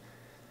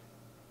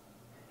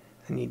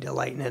 I need to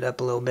lighten it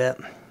up a little bit.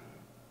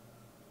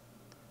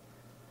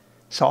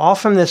 So all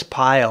from this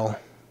pile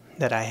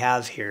that I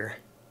have here,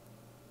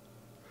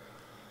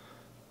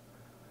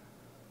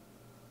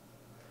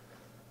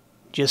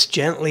 just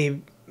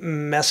gently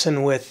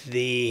messing with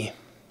the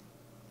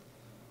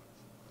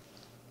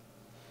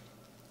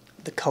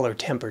color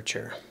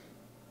temperature.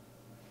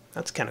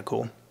 That's kind of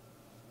cool.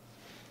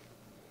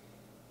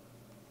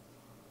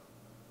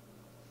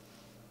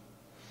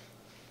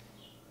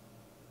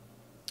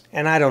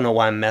 And I don't know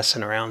why I'm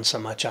messing around so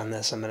much on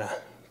this. I'm going to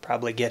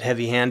probably get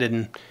heavy-handed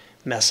and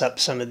mess up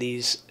some of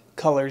these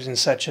colors and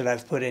such that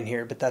I've put in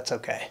here, but that's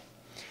okay.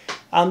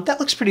 That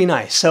looks pretty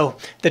nice. So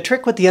the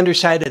trick with the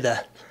underside of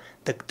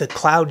the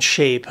cloud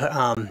shape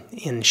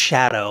in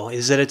shadow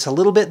is that it's a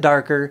little bit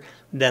darker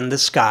than the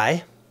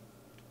sky,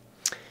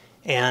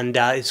 and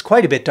it's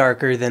quite a bit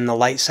darker than the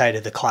light side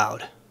of the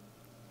cloud.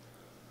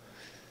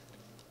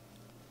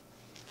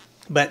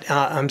 But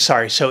I'm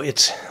sorry, so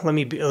it's, let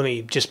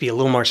me just be a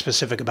little more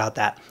specific about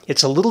that.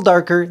 It's a little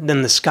darker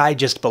than the sky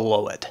just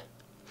below it.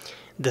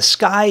 The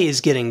sky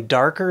is getting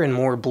darker and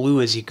more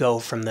blue as you go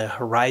from the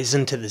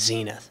horizon to the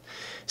zenith.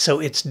 So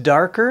it's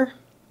darker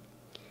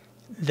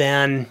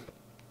than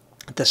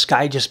the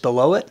sky just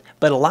below it.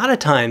 But a lot of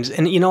times,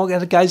 and you know,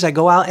 guys, I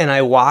go out and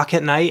I walk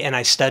at night and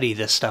I study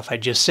this stuff. I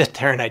just sit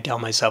there and I tell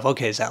myself,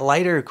 okay, is that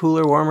lighter,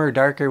 cooler, warmer,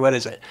 darker? What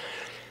is it?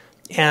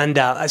 And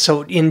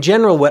so in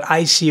general, what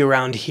I see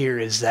around here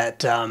is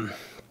that,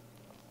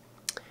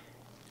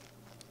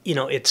 you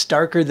know, it's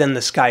darker than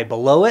the sky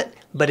below it,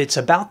 but it's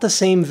about the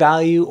same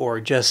value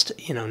or just,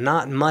 you know,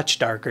 not much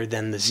darker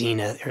than the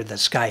zenith or the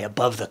sky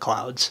above the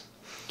clouds.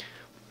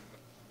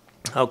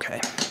 Okay.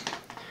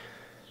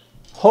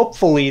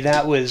 Hopefully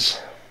that was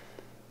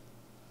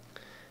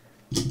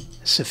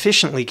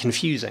sufficiently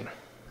confusing.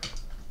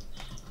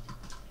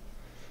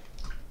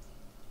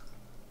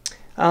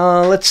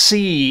 Let's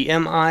see.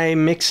 Am I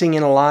mixing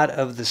in a lot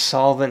of the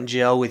solvent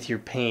gel with your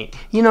paint?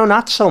 You know,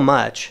 not so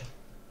much.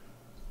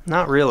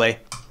 Not really.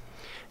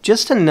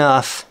 Just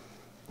enough.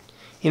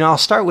 You know, I'll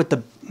start with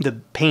the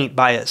paint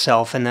by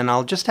itself, and then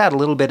I'll just add a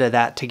little bit of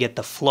that to get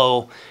the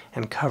flow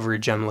and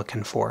coverage I'm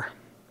looking for.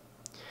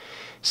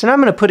 So now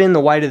I'm going to put in the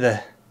white of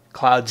the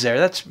clouds there.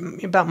 That's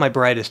about my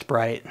brightest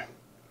bright.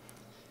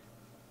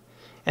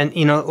 And,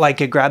 you know,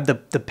 like I grab the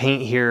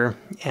paint here,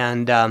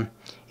 and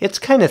it's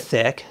kind of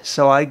thick,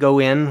 so I go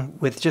in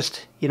with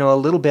just, you know, a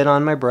little bit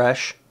on my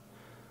brush,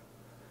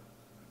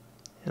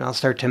 and I'll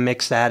start to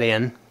mix that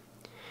in.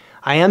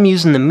 I am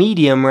using the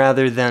medium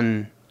rather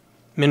than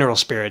mineral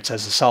spirits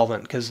as a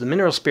solvent, because the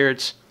mineral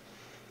spirits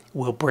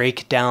will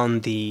break down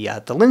the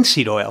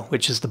linseed oil,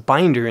 which is the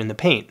binder in the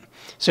paint.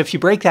 So if you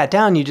break that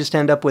down, you just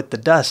end up with the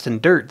dust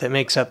and dirt that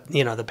makes up,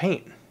 you know, the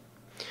paint.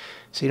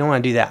 So you don't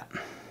want to do that.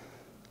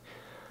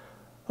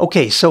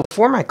 Okay, so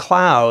for my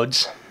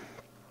clouds,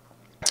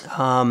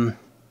 I'm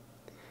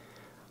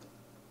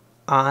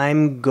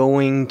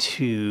going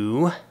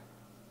to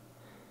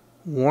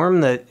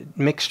warm the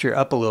mixture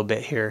up a little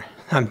bit here.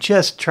 I'm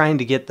just trying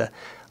to get the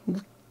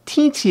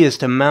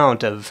teensiest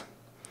amount of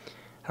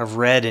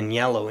red and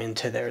yellow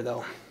into there,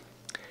 though.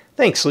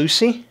 Thanks,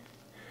 Lucy.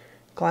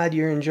 Glad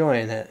you're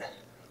enjoying it.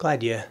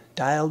 Glad you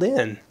dialed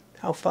in.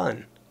 How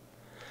fun.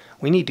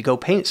 We need to go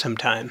paint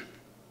sometime.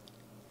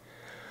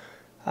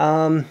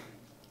 Yeah,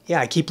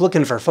 I keep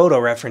looking for photo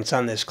reference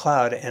on this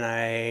cloud, and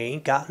I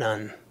ain't got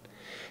none.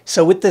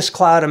 So with this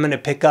cloud, I'm going to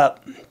pick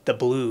up the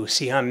blue.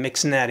 See how I'm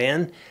mixing that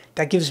in?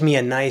 That gives me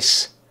a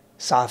nice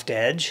soft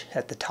edge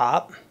at the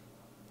top.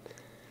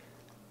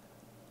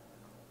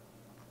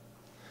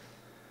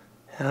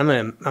 And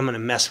I'm gonna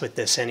mess with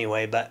this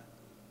anyway, but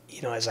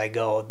you know, as I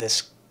go,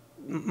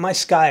 my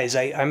skies,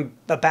 I'm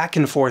a back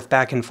and forth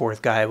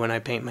guy when I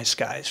paint my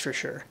skies for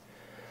sure.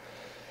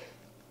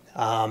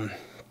 But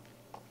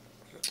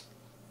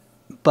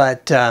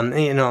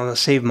you know, I'll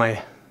save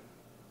my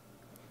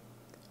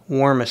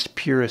warmest,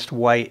 purest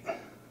white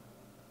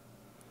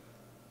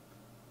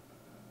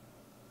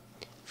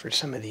for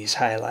some of these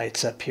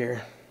highlights up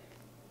here.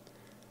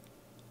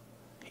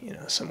 You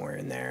know, somewhere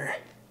in there.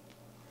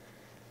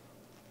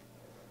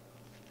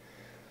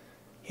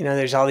 You know,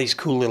 there's all these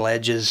cool little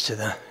edges to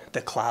the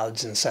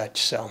clouds and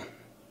such, so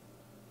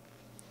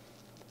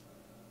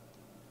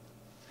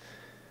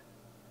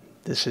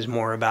this is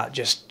more about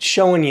just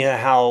showing you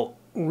how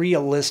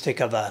realistic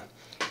of a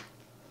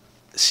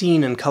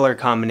scene and color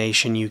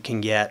combination you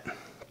can get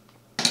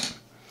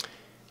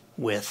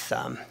with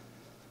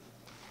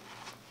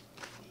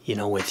you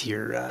know, with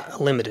your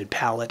limited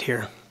palette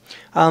here.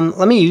 I'm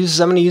going to use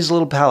a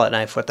little palette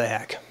knife. What the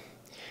heck?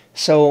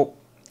 So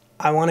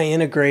I want to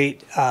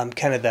integrate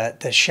kind of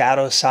the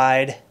shadow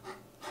side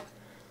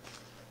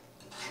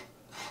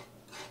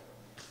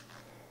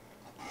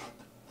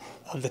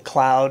of the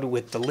cloud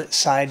with the lit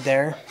side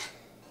there.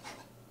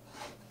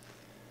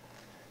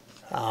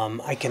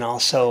 I can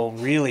also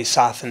really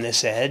soften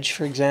this edge,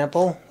 for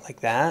example,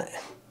 like that.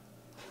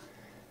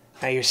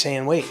 Now you're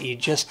saying, wait, you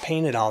just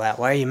painted all that.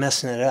 Why are you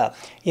messing it up?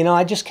 You know,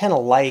 I just kind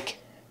of like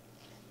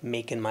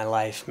making my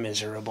life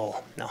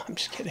miserable. No, I'm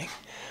just kidding.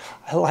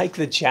 I like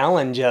the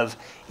challenge of,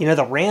 you know,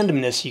 the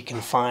randomness you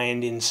can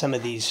find in some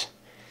of these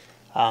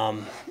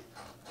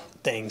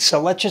things.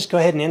 So let's just go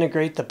ahead and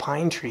integrate the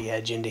pine tree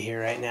edge into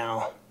here right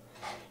now.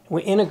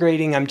 We're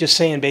integrating, I'm just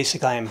saying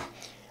basically I'm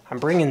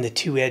bringing the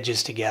two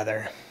edges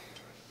together.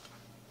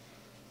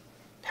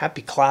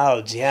 Happy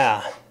clouds,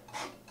 yeah.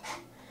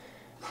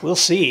 We'll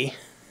see.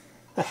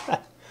 You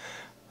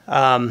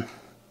know,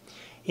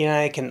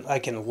 I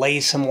can lay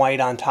some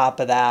white on top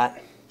of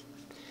that.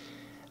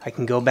 I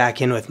can go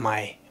back in with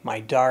my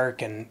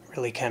dark and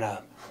really kind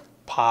of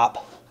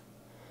pop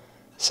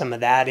some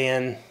of that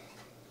in.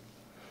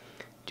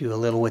 Do a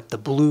little with the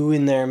blue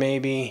in there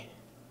maybe.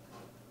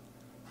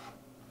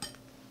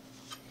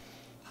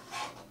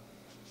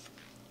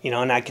 You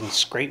know, and I can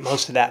scrape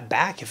most of that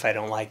back if I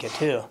don't like it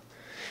too.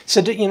 So,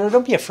 you know,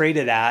 don't be afraid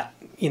of that,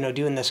 you know,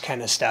 doing this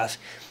kind of stuff.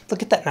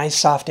 Look at that nice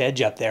soft edge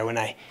up there when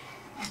I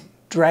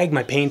drag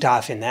my paint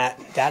off in that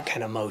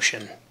kind of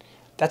motion.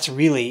 That's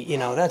really, you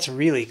know, that's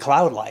really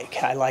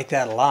cloud-like. I like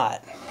that a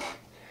lot.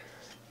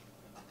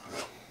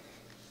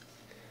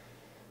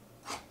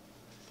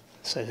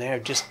 So there,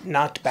 just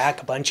knocked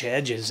back a bunch of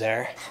edges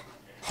there.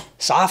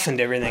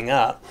 Softened everything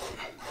up.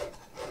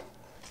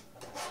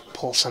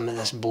 Pull some of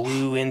this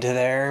blue into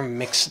there,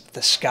 mix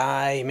the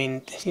sky. I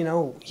mean, you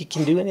know, you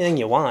can do anything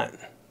you want.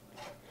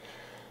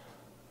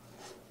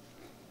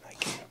 I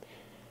can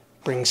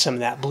bring some of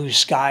that blue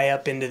sky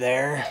up into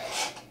there.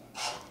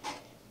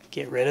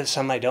 Get rid of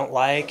some I don't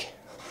like.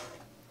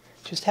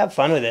 Just have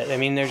fun with it. I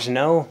mean, it's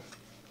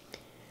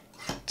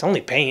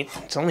only paint.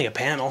 It's only a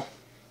panel.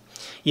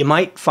 You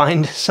might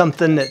find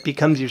something that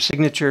becomes your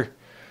signature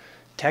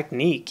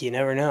technique. You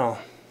never know.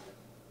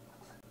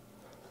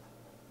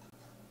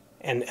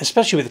 And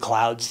especially with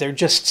clouds, they're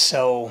just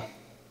so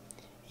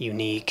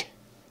unique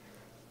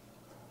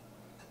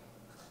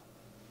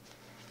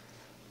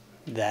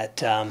that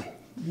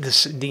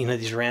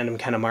these random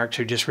kind of marks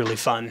are just really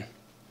fun.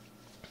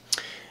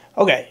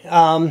 Okay,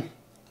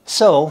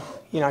 so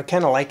you know, I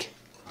kind of like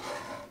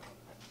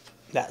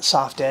that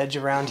soft edge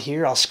around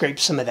here. I'll scrape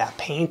some of that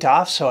paint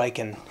off so I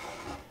can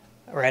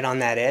right on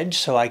that edge,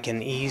 so I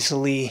can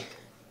easily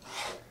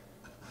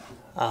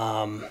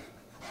you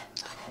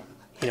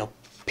know,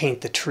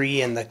 paint the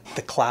tree and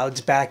the clouds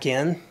back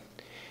in.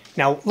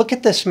 Now look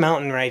at this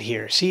mountain right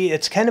here. See,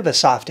 it's kind of a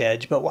soft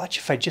edge, but watch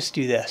if I just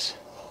do this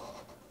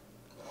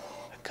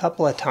a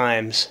couple of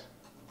times.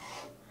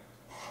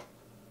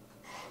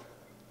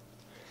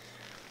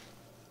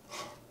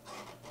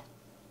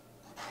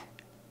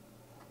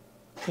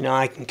 You know,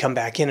 I can come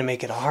back in and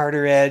make it a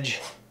harder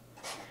edge.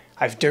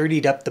 I've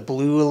dirtied up the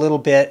blue a little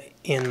bit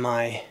in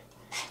my...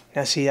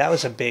 Now see, that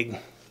was a big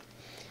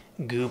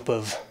goop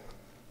of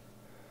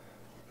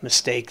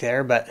mistake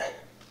there, but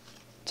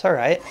it's all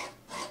right.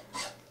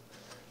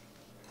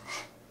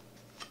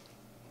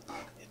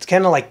 It's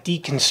kind of like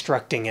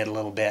deconstructing it a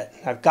little bit.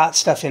 I've got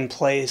stuff in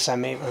place.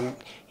 I'm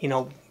you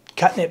know,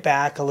 cutting it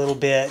back a little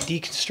bit,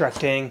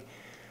 deconstructing.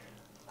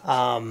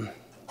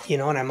 You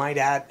know, and I might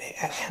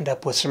end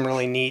up with some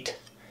really neat,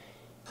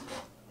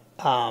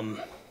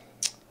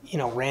 you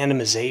know,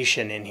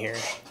 randomization in here.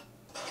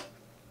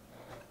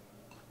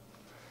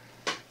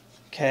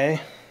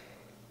 Okay.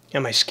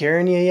 Am I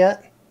scaring you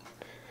yet?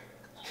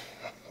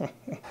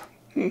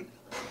 Look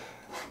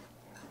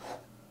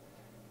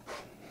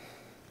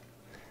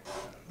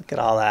at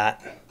all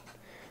that.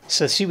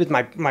 So see, with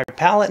my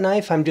palette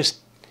knife, I'm just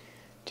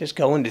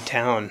going to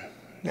town.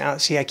 Now,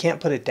 see, I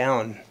can't put it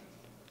down.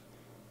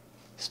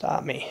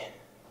 Stop me.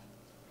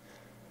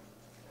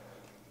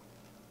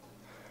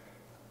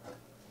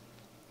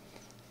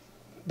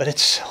 But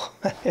it's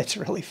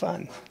really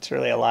fun. It's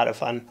really a lot of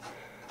fun.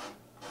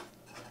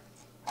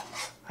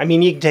 I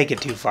mean, you can take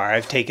it too far.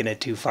 I've taken it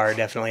too far,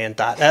 definitely, and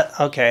thought,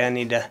 okay, I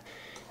need to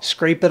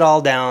scrape it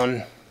all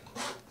down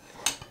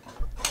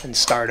and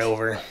start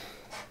over.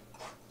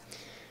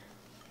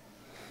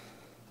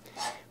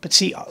 But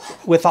see,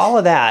 with all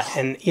of that,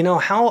 and you know,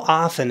 how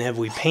often have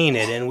we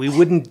painted and we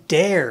wouldn't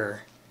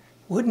dare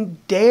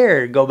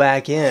go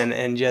back in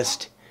and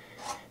just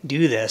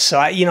do this. So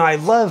I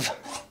love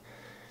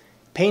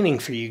painting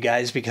for you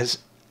guys because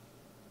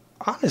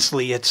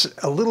honestly, it's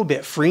a little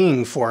bit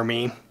freeing for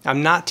me.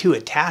 I'm not too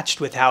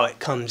attached with how it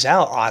comes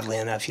out, oddly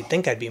enough. You'd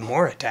think I'd be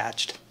more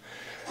attached.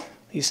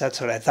 At least that's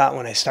what I thought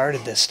when I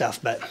started this stuff,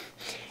 but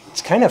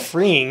it's kind of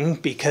freeing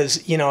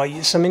because, you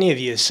know, so many of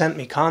you have sent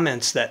me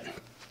comments that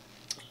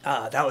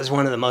that was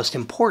one of the most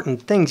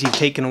important things you've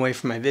taken away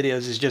from my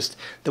videos, is just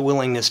the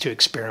willingness to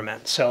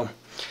experiment. So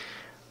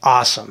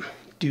awesome,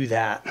 do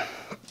that.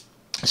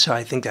 So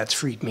I think that's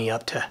freed me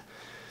up to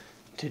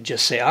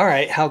just say, all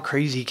right, how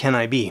crazy can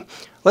I be?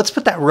 Let's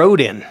put that road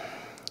in.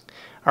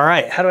 All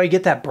right, how do I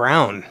get that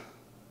brown?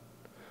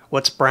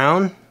 What's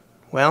brown?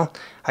 Well,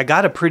 I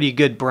got a pretty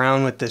good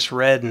brown with this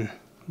red and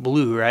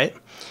blue, right?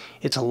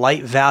 It's a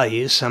light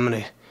value, so I'm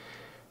going to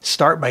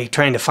start by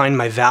trying to find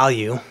my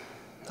value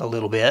a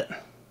little bit.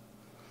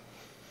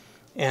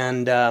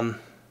 And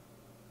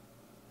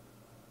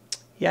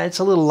yeah, it's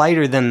a little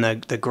lighter than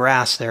the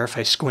grass there if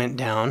I squint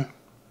down.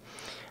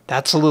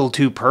 That's a little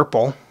too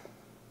purple.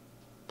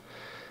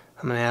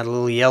 I'm going to add a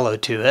little yellow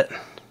to it.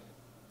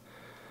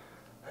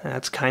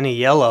 That's kind of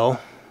yellow.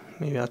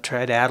 Maybe I'll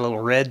try to add a little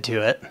red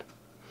to it.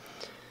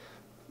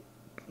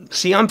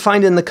 See, I'm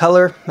finding the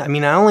color. I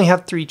mean, I only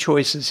have 3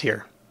 choices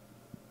here.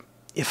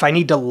 If I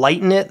need to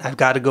lighten it, I've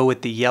got to go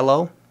with the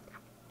yellow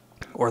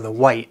or the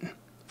white.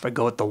 If I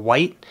go with the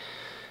white,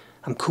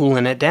 I'm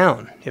cooling it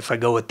down. If I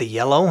go with the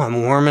yellow,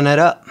 I'm warming it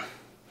up.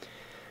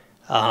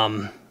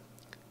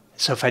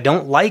 So if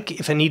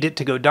I need it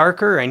to go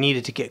darker, I need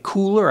it to get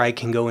cooler, I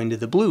can go into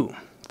the blue.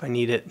 If I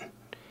need it,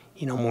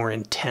 you know, more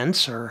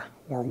intense or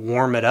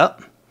warm it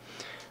up,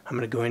 I'm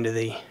going to go into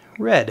the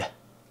red.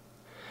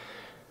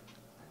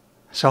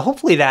 So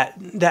hopefully that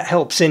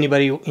helps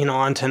anybody, you know,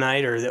 on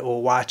tonight or that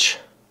will watch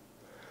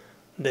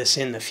this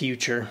in the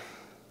future.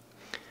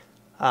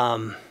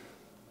 A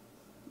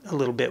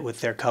little bit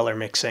with their color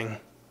mixing.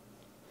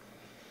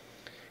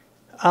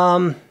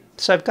 So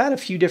I've got a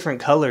few different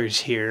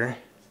colors here.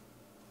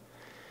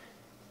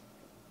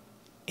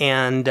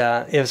 And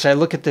as I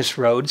look at this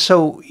road,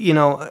 so, you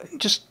know,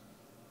 just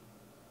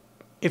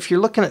if you're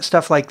looking at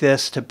stuff like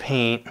this to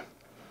paint,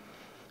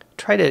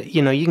 try to,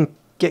 you know, you can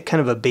get kind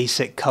of a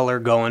basic color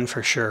going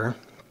for sure.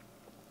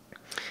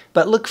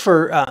 But look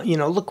for, you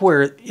know, look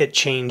where it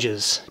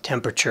changes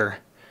temperature.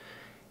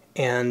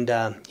 And,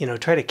 you know,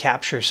 try to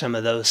capture some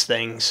of those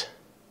things.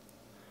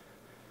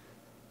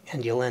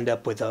 And you'll end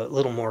up with a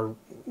little more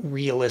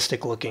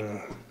realistic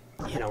looking,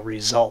 you know,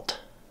 result.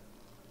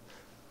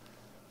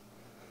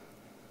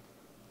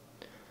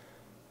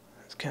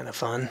 It's kind of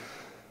fun.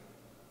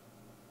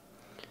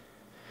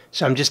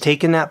 So I'm just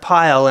taking that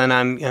pile and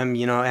I'm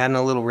you know, adding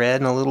a little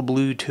red and a little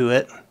blue to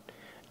it,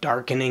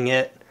 darkening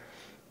it.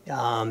 You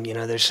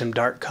know, there's some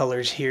dark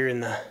colors here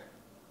in the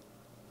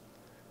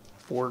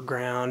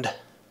foreground.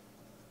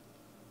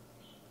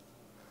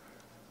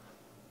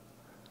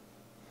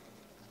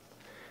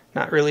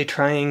 Not really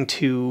trying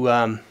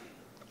to,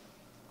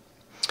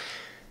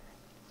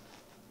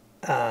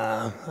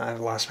 I've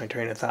lost my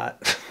train of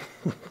thought.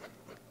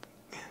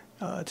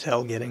 Oh, it's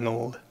hell getting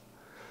old.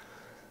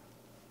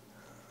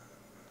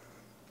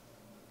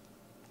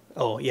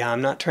 Oh, yeah,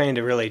 I'm not trying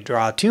to really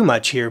draw too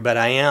much here, but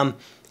I am.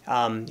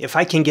 If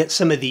I can get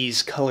some of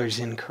these colors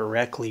in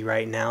correctly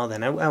right now,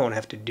 then I won't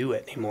have to do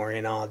it anymore.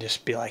 You know, I'll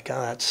just be like,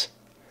 oh, that's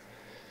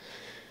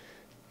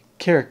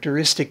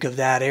characteristic of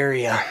that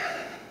area.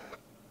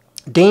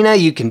 Dana,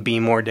 you can be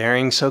more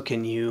daring, so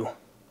can you.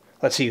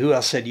 Let's see, who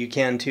else said you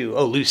can too?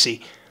 Oh,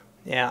 Lucy.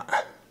 Yeah.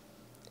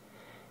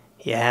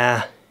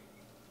 Yeah.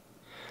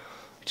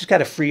 We just got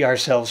to free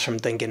ourselves from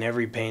thinking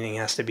every painting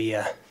has to be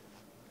a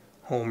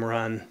home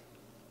run.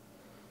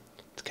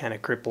 It's kind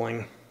of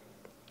crippling.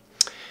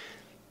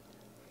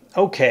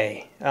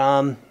 Okay.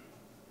 I'm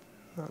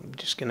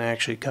just going to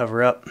actually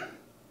cover up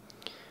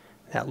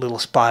that little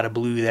spot of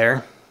blue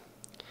there.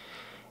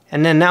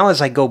 And then now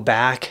as I go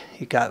back,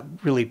 it got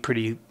really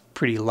pretty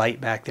light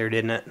back there,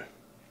 didn't it?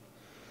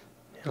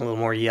 And a little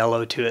more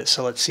yellow to it.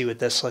 So let's see what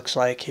this looks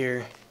like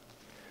here.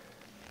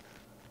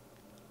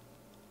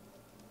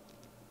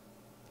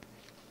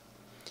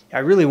 I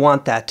really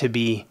want that to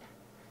be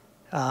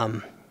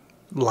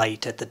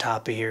light at the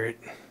top of here.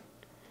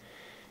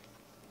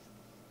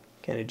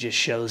 Kind of just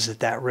shows that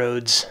that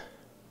road's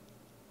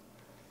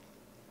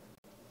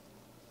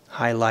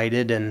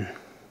highlighted and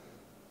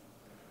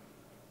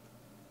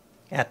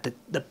at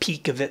the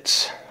peak of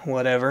its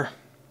whatever.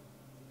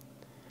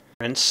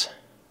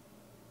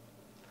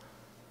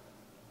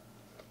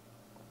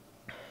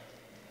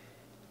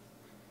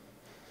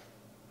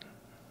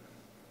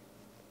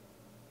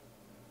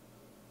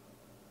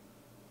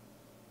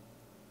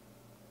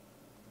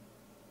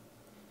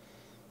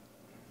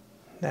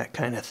 That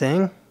kind of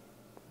thing.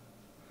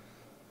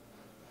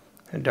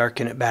 And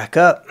darken it back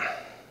up.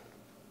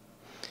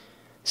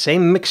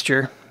 Same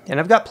mixture. And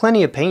I've got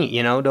plenty of paint,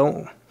 you know.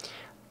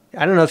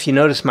 I don't know if you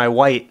noticed my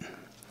white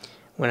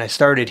when I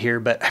started here,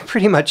 but I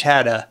pretty much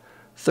had a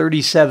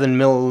 37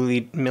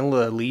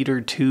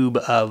 milliliter tube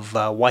of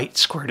white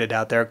squirted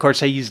out there. Of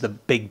course, I use the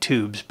big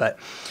tubes, but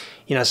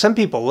you know, some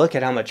people look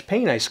at how much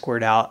paint I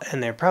squirt out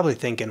and they're probably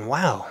thinking,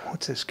 wow,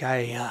 what's this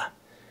guy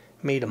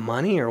made of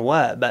money or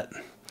what? But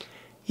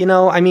you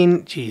know, I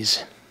mean,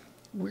 geez,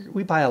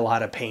 we buy a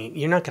lot of paint.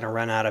 You're not going to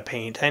run out of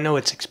paint. I know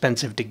it's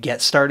expensive to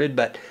get started,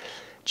 but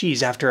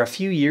geez, after a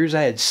few years,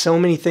 I had so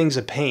many things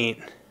of paint.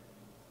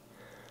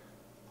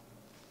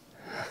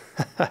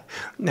 I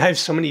have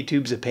so many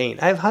tubes of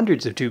paint. I have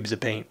hundreds of tubes of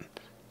paint.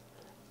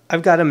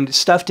 I've got them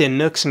stuffed in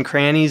nooks and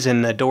crannies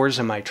in the doors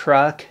of my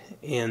truck,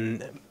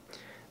 in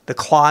the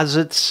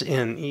closets,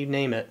 in you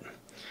name it.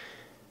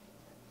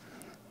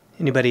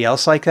 Anybody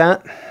else like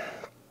that?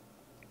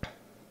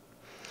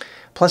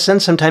 Plus,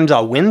 then sometimes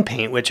I'll win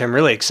paint, which I'm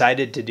really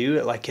excited to do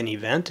at like an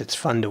event. It's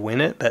fun to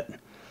win it, but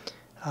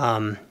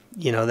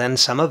you know, then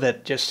some of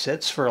it just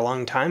sits for a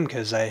long time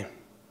because I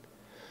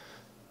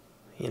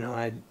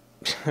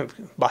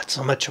bought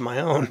so much of my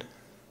own.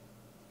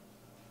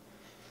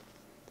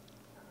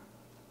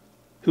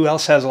 Who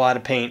else has a lot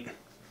of paint?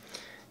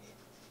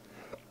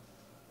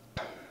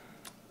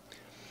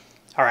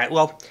 All right,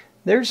 well,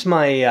 there's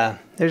my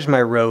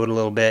road a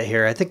little bit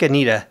here. I think I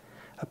need a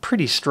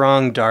pretty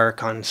strong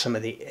dark on some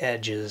of the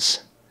edges.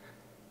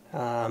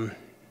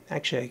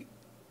 Actually,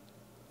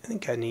 I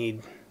think I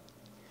need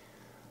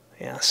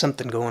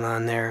something going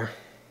on there.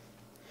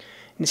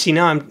 And see,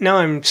 now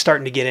I'm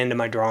starting to get into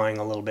my drawing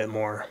a little bit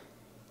more.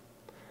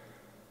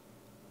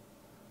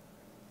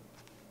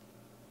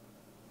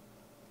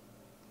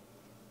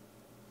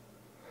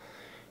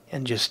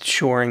 And just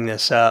shoring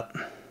this up.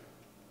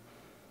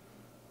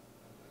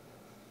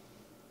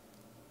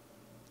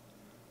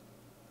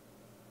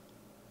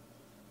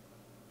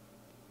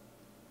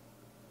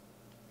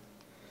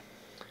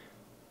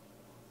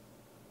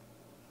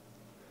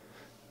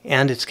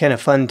 And it's kind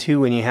of fun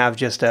too when you have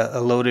just a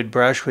loaded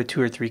brush with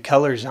 2 or 3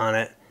 colors on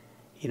it,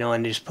 you know,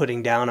 and just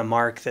putting down a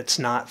mark that's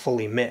not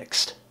fully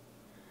mixed.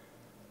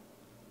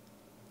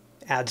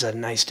 Adds a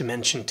nice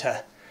dimension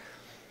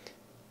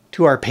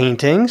to our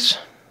paintings.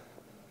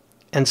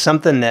 And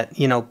something that,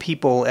 you know,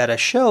 people at a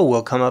show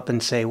will come up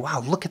and say, wow,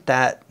 look at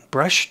that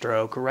brush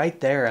stroke right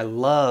there. I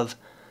love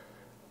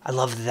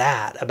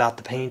that about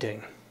the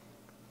painting.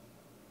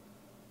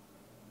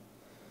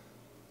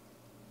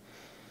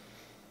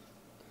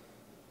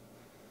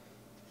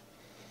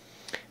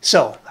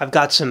 So I've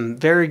got some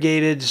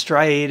variegated,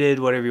 striated,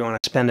 whatever you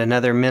want to spend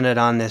another minute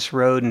on this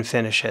road and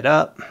finish it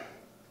up.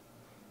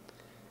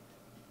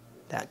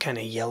 That kind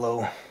of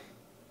yellow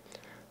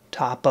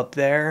top up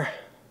there.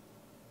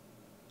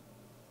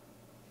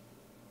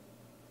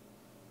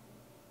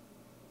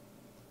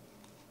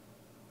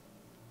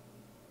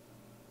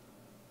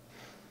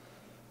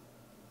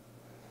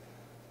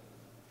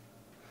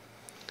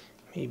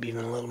 Maybe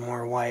even a little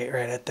more white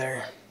right at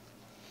there.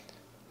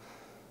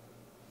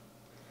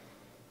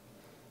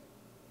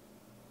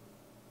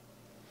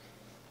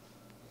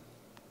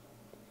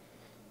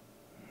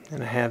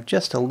 And I have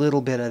just a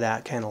little bit of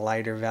that kind of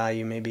lighter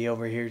value maybe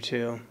over here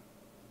too.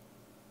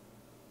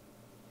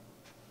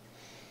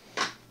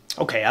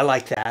 Okay, I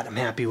like that. I'm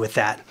happy with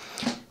that.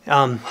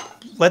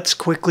 Let's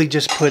quickly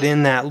just put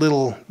in that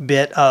little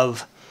bit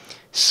of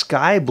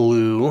sky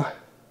blue,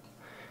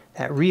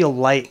 that real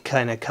light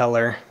kind of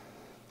color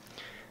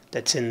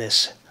that's in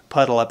this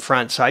puddle up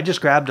front. So I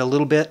just grabbed a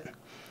little bit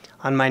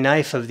on my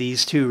knife of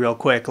these two real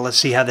quick. Let's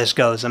see how this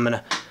goes. I'm going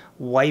to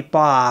wipe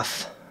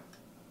off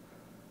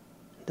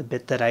the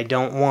bit that I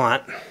don't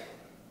want.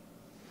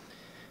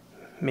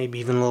 Maybe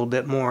even a little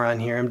bit more on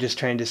here. I'm just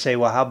trying to say,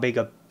 well, how big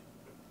a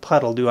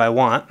puddle do I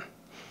want?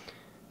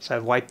 So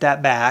I've wiped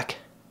that back.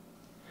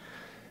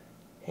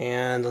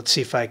 And let's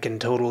see if I can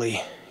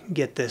totally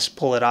get this,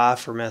 pull it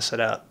off or mess it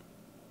up.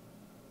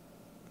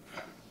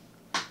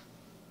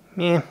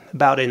 Yeah,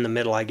 about in the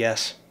middle, I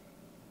guess.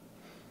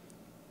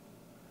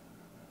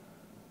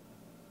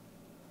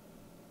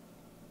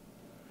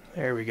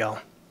 There we go.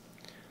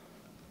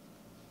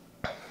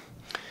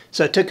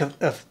 So it took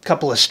a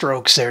couple of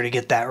strokes there to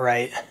get that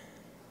right.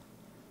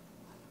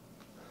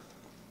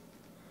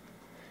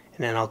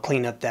 And then I'll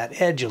clean up that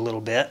edge a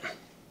little bit.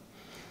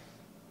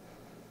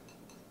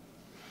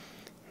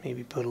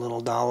 Maybe put a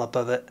little dollop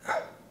of it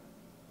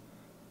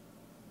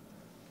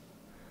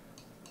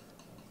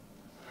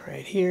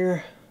right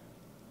here.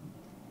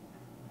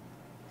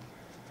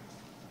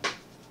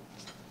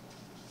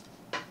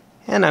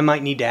 And I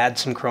might need to add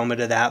some chroma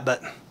to that,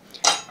 but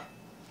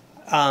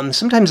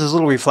sometimes those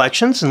little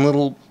reflections and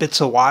little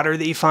bits of water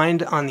that you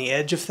find on the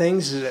edge of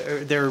things,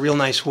 they're a real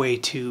nice way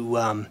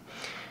to,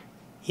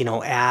 you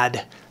know,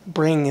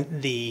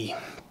 bring the,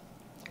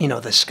 you know,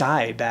 the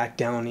sky back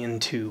down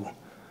into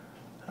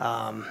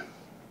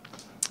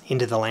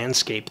the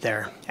landscape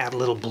there. Add a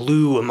little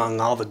blue among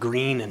all the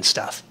green and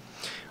stuff.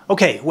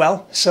 Okay,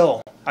 well,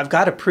 so I've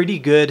got a pretty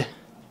good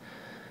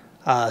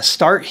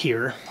start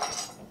here,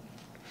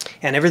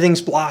 and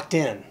everything's blocked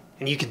in.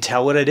 And you can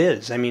tell what it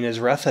is. I mean, as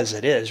rough as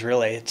it is,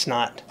 really, it's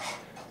not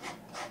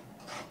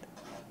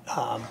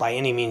by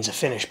any means a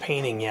finished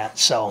painting yet.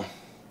 So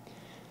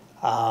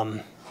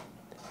I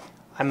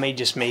may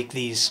just make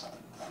these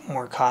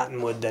more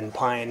cottonwood than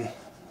pine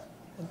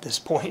at this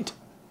point.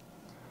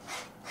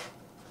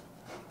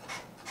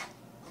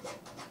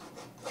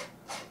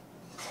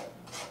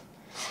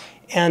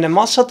 And I'm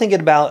also thinking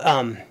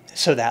about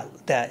so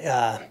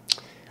that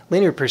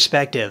linear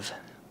perspective.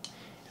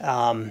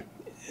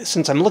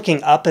 Since I'm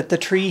looking up at the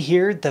tree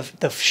here,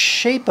 the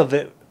shape of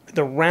it,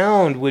 the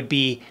round would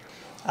be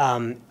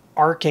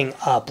arcing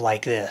up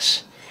like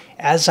this.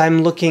 As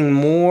I'm looking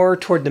more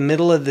toward the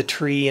middle of the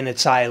tree and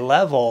its eye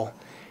level,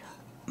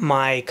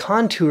 my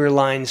contour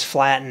lines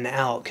flatten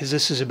out because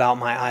this is about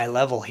my eye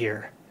level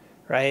here,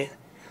 right?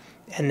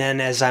 And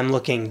then as I'm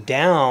looking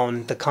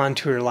down, the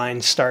contour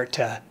lines start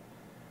to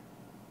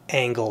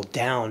angle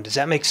down. Does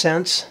that make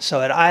sense? So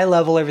at eye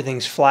level,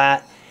 everything's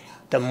flat.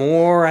 The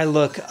more I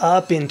look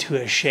up into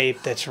a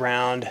shape that's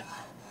round,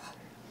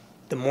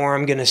 the more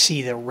I'm going to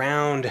see the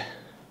roundness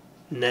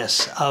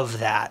of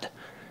that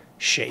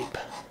shape.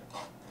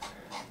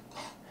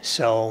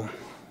 So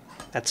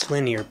that's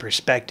linear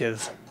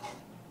perspective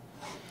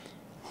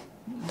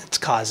that's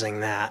causing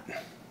that.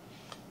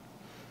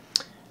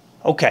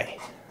 Okay,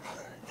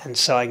 and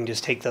so I can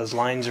just take those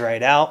lines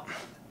right out.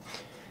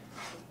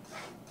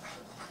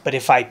 But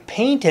if I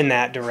paint in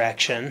that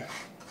direction,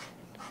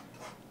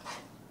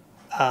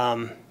 you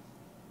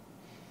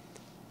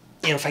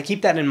know, if I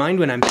keep that in mind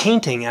when I'm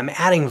painting, I'm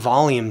adding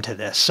volume to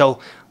this. So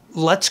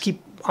let's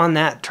keep on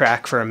that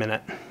track for a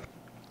minute.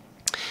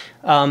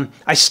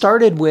 I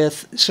started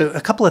with, so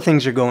a couple of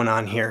things are going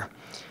on here.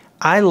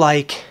 I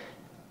like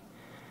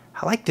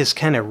this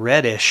kind of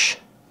reddish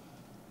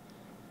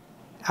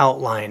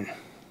outline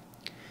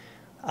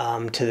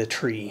to the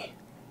tree.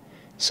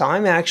 So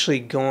I'm actually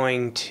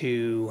going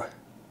to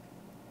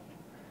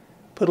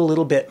put a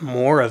little bit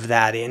more of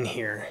that in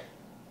here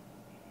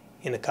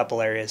in a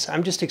couple areas.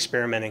 I'm just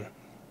experimenting.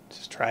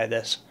 Just try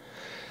this.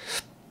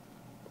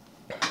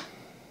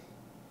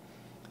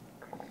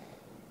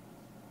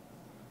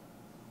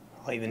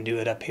 I'll even do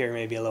it up here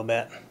maybe a little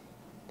bit.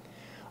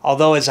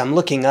 Although as I'm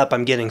looking up,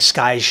 I'm getting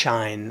sky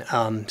shine.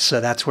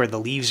 So that's where the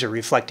leaves are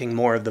reflecting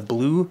more of the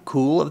blue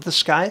cool of the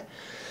sky.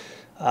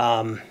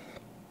 On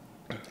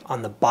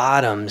the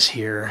bottoms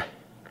here,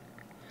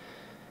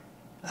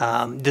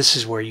 this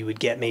is where you would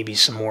get maybe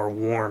some more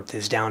warmth,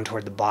 is down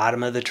toward the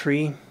bottom of the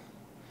tree,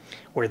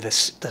 where the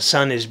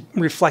sun is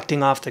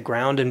reflecting off the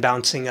ground and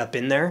bouncing up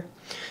in there.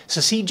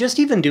 So see, just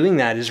even doing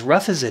that, as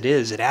rough as it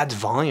is, it adds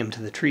volume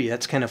to the tree.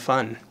 That's kind of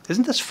fun.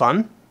 Isn't this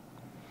fun?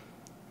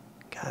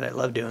 God, I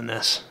love doing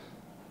this.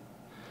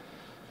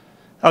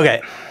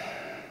 Okay.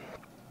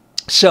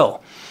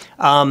 So,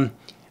 I've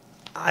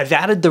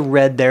added the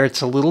red there.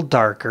 It's a little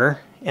darker.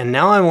 And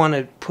now I want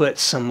to put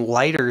some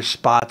lighter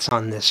spots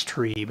on this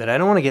tree, but I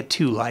don't want to get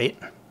too light.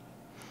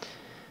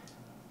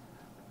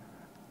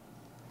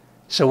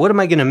 So what am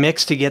I going to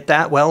mix to get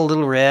that? Well, a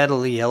little red, a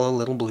little yellow, a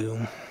little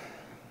blue.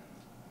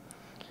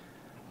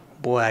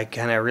 Boy, I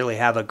kind of really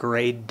have a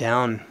grayed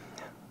down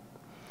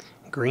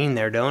green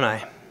there, don't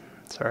I?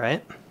 It's all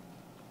right.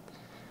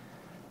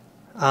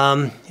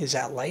 Is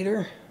that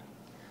lighter?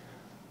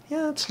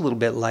 Yeah, it's a little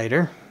bit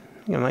lighter.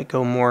 I think I might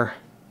go a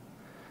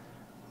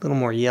little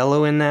more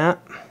yellow in that.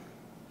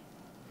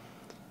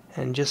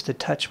 And just a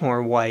touch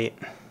more white.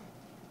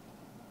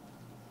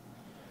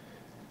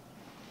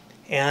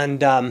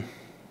 And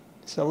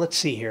so let's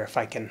see here if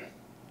I can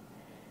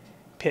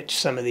pitch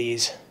some of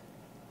these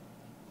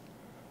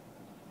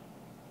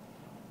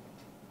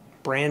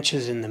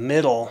branches in the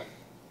middle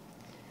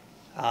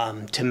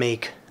to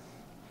make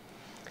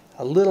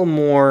a little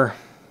more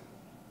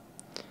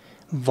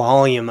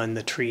volume on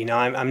the tree. Now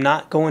I'm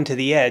not going to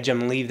the edge. I'm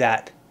going to leave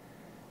that,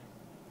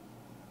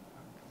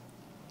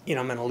 you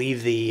know, I'm going to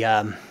leave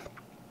the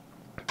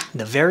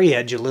very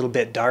edge a little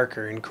bit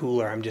darker and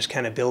cooler. I'm just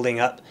kind of building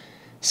up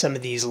some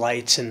of these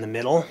lights in the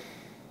middle.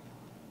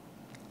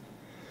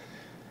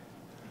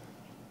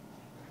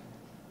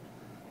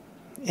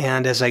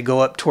 And as I go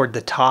up toward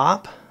the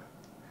top,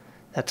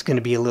 that's going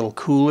to be a little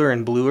cooler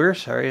and bluer.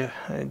 Sorry,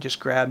 I just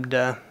grabbed,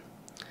 I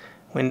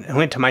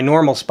went to my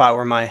normal spot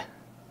where my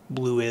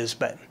blue is,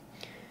 but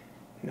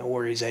no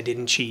worries, I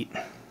didn't cheat.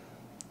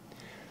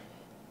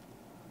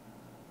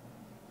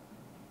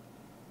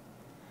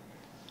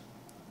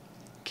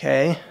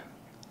 Okay.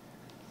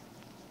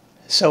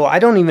 So I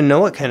don't even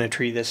know what kind of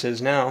tree this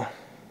is now.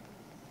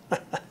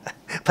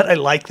 But I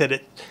like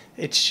that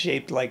It's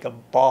shaped like a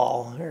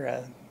ball or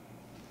a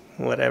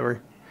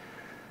whatever.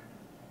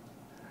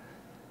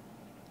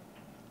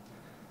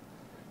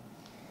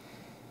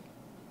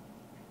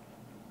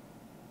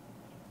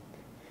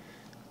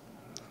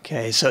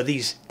 Okay, so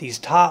these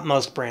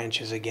topmost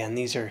branches again,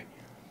 these are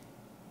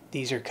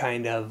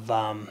kind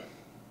of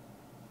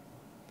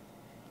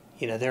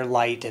you know, they're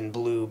light and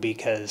blue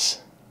because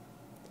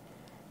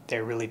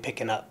they're really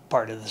picking up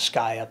part of the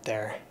sky up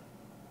there.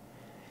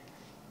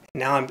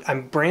 Now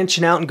I'm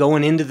branching out and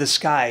going into the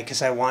sky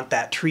because I want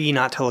that tree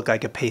not to look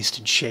like a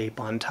pasted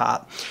shape on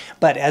top.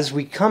 But as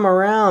we come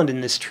around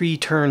and this tree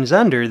turns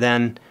under,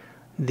 then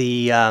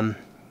the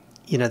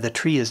you know, the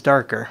tree is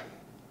darker.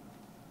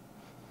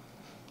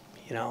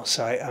 You know,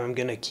 so I'm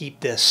going to keep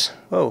this.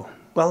 Oh,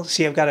 well,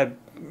 see, I've got a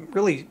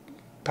really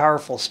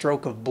powerful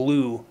stroke of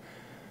blue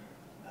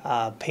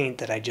paint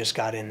that I just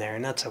got in there,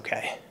 and that's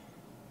okay.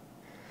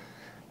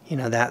 You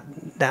know,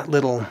 that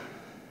little,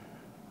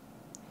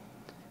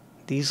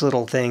 these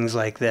little things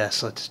like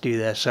this. Let's do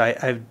this. So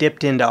I've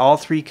dipped into all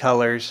three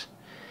colors,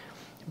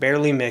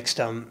 barely mixed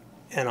them,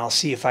 and I'll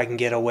see if I can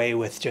get away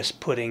with just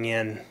putting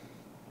in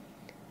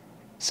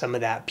some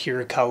of that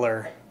pure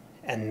color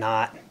and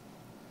not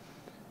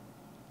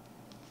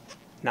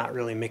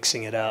really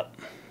mixing it up.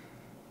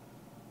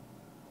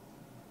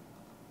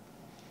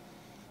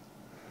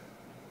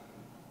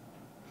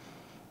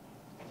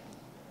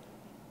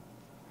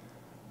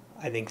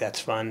 I think that's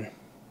fun.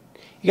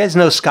 You guys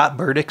know Scott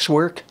Burdick's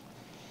work?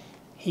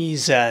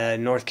 He's a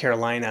North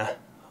Carolina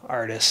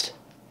artist,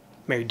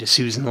 married to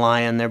Susan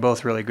Lyon. They're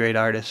both really great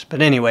artists.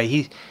 But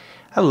anyway,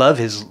 I love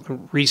his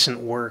recent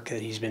work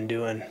that he's been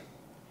doing.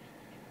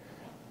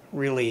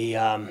 Really,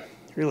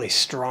 really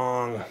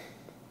strong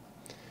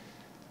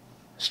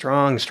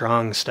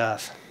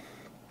stuff.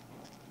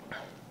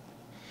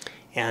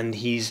 And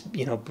he's,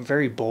 you know,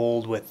 very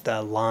bold with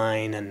the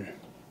line and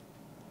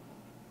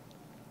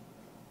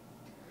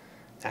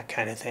that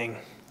kind of thing.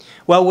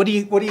 Well, what are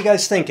you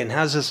guys thinking?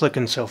 How's this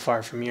looking so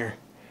far from your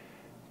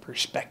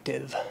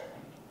perspective?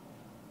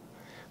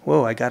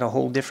 Whoa, I got a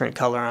whole different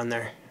color on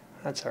there.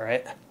 That's all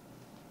right.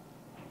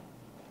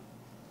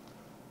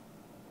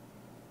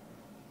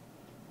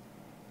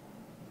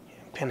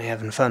 I'm kind of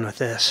having fun with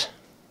this.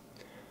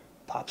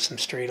 Pop some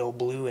straight old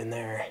blue in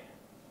there.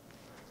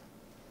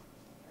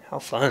 How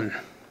fun.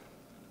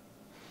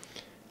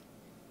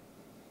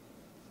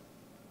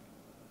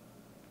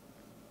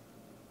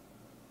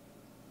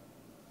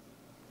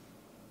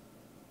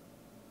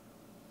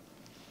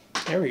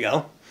 There we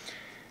go.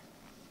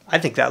 I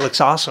think that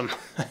looks awesome.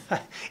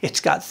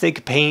 It's got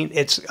thick paint.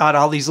 It's got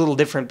all these little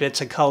different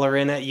bits of color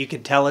in it. You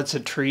could tell it's a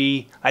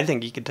tree. I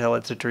think you could tell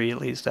it's a tree at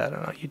least. I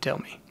don't know. You tell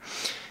me.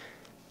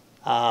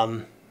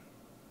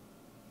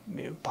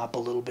 Maybe pop a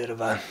little bit of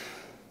a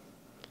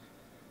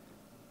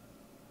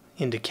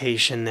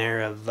indication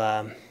there of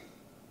a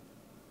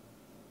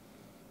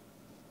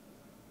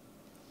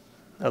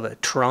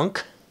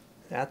trunk.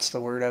 That's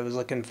the word I was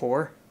looking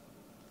for.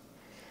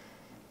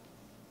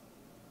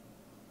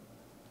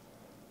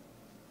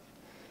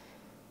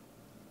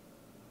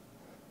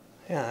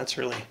 Yeah, that's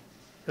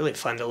really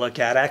fun to look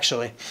at,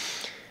 actually.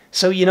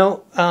 So, you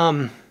know,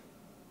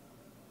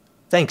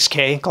 thanks,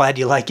 Kay. Glad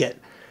you like it.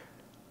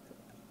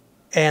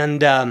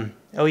 And,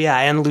 oh yeah,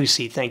 and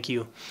Lucy, thank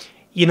you.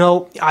 You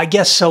know, I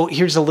guess so.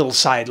 Here's a little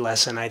side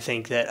lesson, I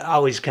think, that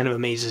always kind of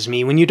amazes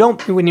me. When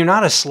you're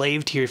not a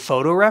slave to your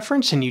photo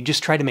reference and you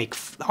just try to make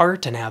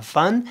art and have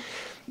fun,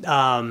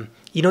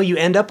 you know, you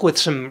end up with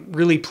some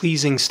really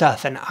pleasing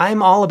stuff. And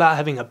I'm all about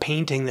having a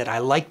painting that I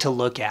like to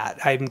look at.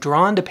 I'm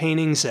drawn to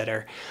paintings that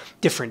are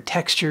different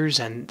textures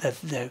and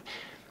the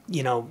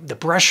you know, the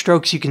brush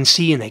strokes you can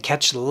see, and they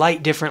catch the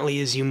light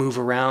differently as you move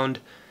around.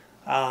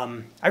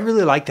 I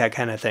really like that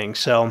kind of thing.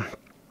 So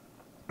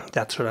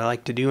that's what I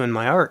like to do in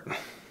my art.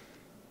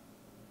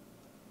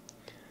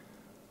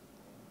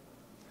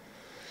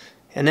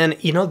 And then,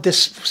 you know,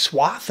 this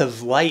swath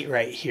of light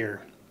right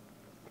here,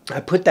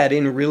 I put that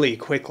in really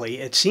quickly.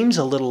 It seems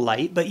a little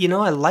light, but you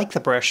know, I like the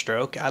brush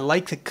stroke. I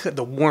like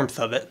the warmth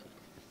of it.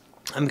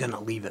 I'm going to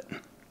leave it.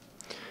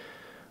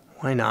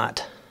 Why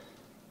not?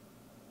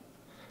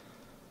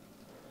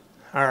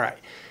 All right.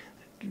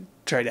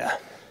 Try to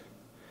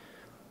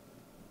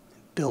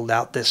build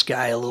out this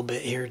guy a little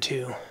bit here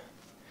too.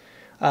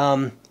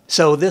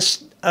 So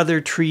this other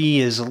tree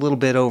is a little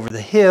bit over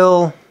the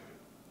hill.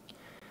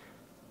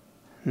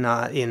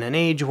 Not in an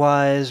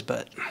age-wise,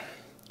 but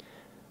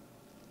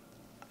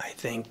I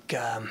think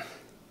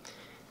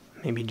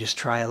maybe just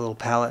try a little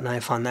palette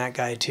knife on that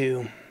guy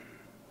too.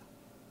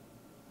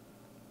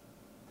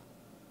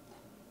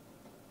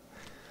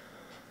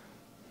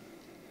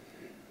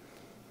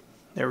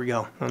 There we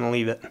go. I'm going to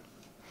leave it.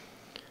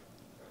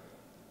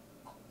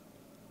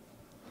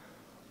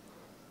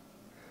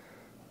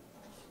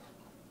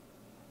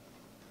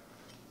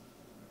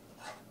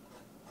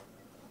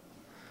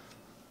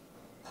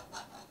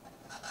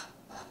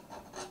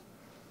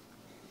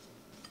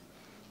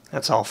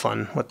 That's all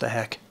fun. What the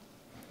heck?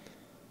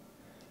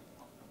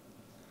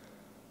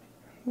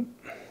 I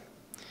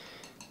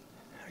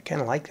kind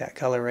of like that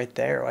color right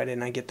there. Why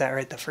didn't I get that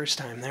right the first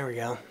time? There we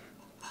go.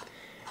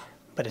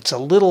 But it's a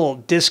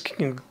little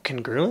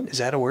discongruent. Is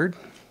that a word?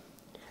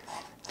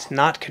 It's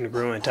not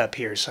congruent up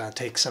here, so I'll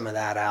take some of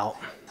that out.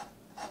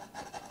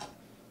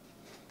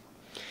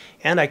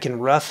 And I can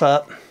rough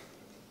up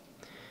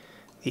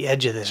the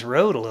edge of this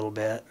road a little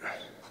bit.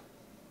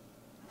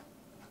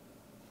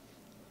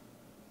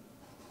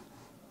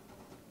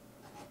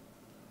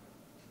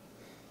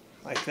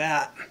 Like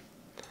that.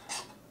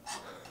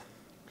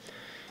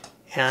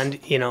 And,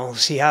 you know,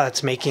 see how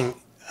it's making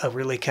a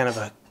really kind of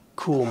a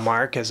cool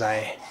mark as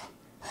I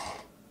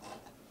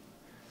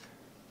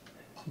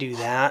do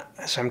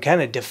that. So I'm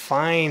kind of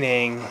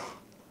defining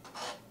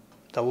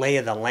the lay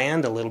of the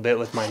land a little bit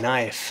with my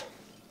knife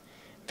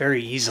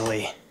very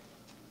easily.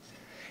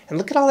 And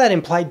look at all that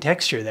implied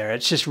texture there.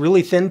 It's just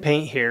really thin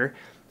paint here.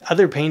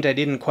 Other paint I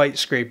didn't quite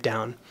scrape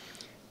down.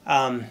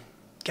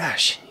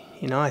 Gosh,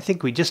 you know, I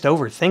think we just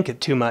overthink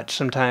it too much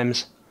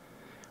sometimes.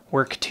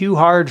 Work too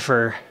hard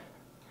for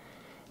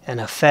an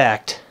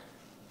effect.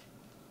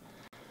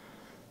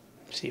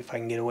 See if I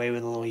can get away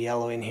with a little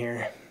yellow in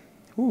here.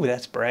 Ooh,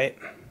 that's bright.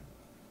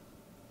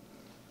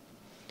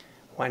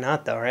 Why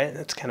not though, right?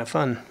 That's kind of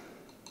fun.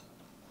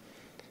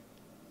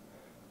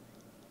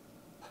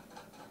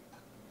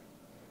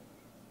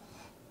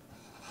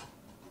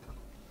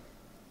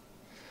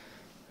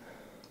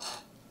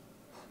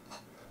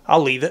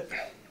 I'll leave it.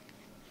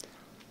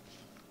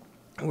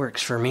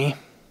 Works for me.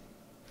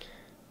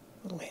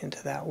 A little hint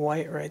of that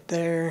white right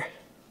there.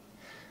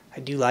 I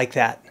do like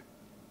that.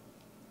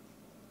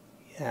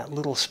 That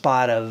little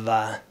spot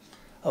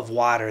of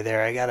water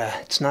there.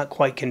 It's not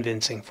quite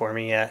convincing for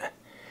me yet.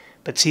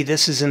 But see,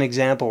 this is an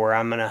example where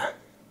I'm gonna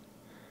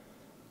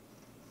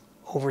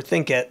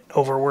overthink it,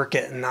 overwork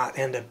it, and not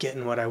end up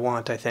getting what I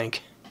want, I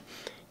think.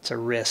 It's a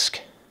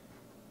risk.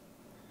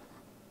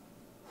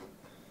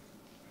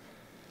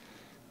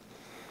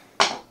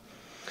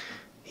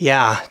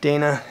 Yeah,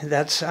 Dana, I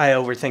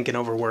overthink and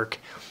overwork.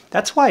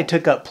 That's why I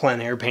took up plein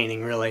air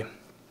painting, really.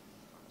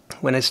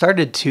 When I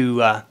started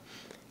to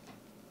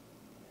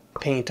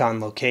paint on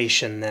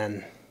location,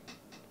 then,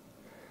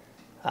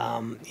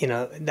 you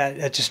know,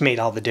 that just made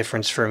all the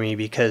difference for me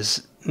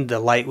because the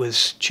light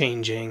was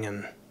changing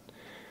and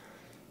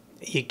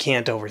you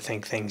can't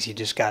overthink things. You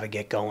just got to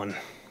get going.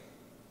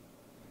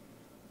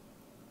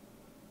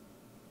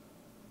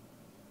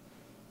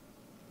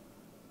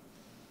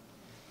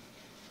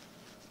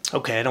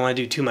 Okay, I don't want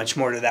to do too much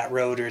more to that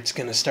road or it's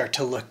going to start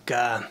to look,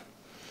 oh,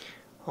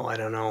 I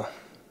don't know,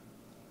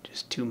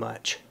 just too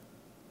much.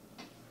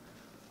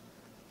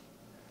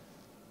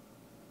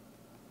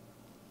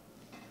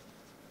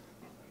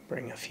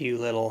 Bring a few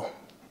little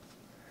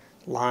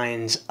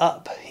lines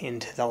up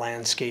into the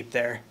landscape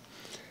there.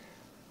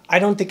 I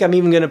don't think I'm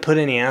even going to put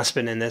any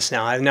aspen in this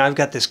now. I've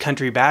got this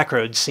country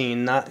backroad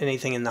scene, not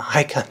anything in the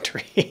high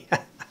country.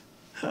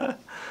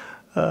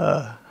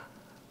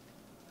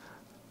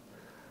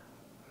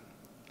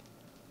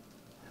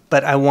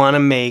 But I want to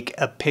make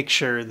a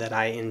picture that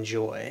I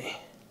enjoy.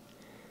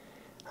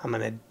 I'm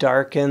going to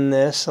darken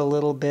this a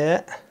little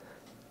bit.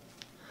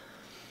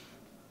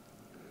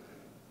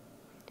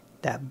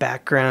 That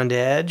background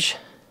edge.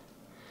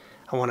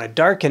 I want to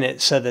darken it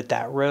so that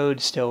that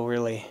road still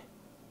really,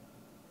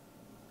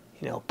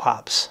 you know,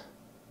 pops.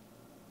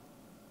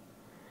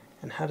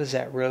 And how does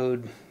that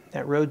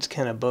road's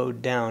kind of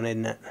bowed down,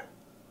 isn't it?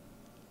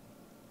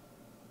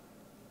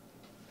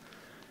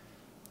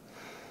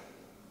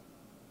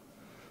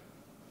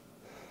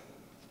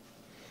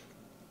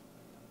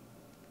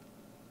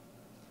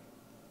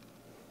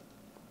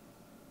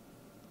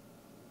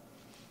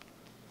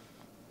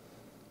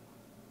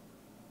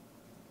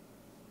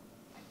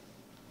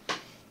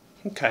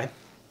 Okay.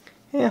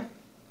 Yeah.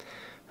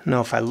 I don't know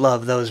if I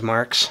love those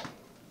marks.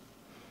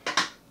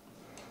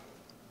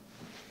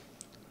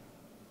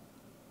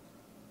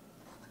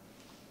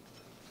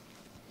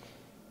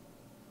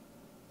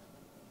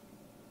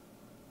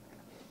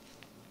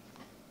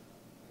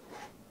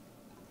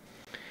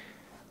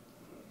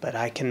 But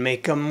I can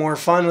make them more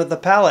fun with the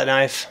palette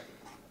knife.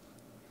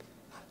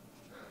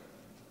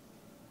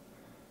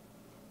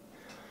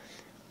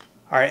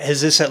 All right,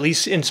 has this at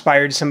least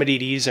inspired somebody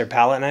to use their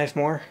palette knife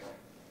more?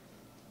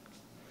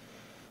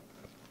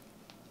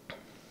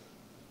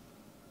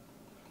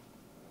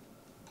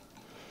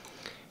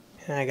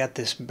 And I got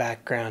this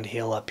background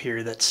hill up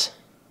here that's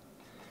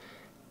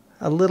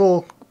a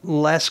little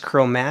less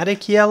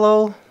chromatic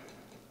yellow.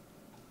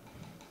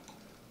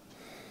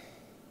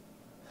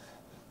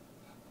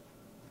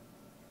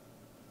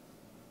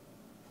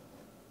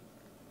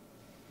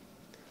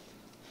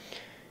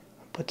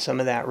 Put some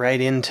of that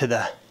right into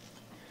the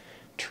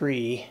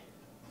tree.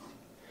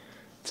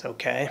 It's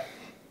okay.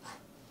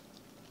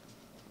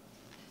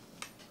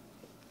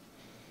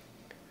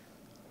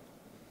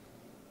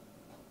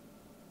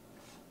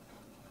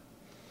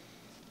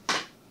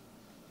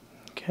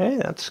 Okay,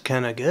 that's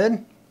kind of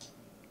good.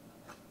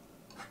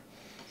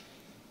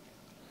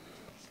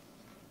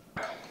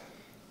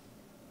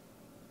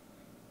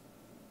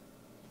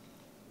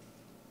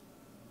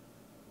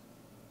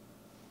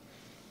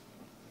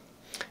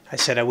 I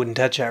said I wouldn't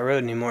touch that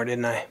road anymore,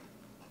 didn't I?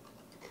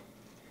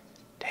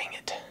 Dang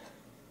it.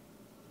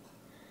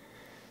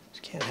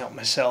 Just can't help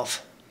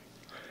myself.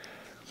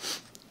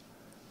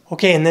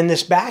 Okay, and then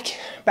this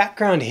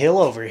background hill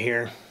over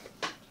here.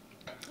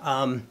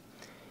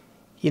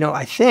 You know,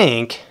 I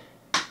think,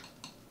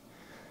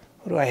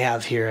 what do I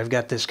have here? I've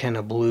got this kind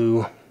of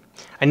blue.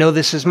 I know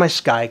this is my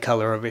sky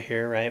color over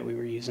here, right? We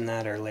were using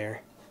that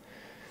earlier.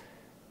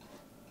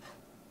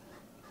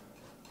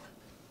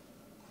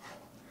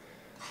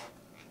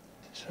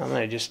 So I'm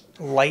going to just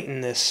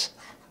lighten this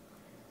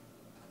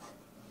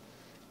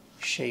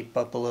shape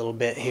up a little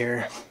bit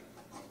here.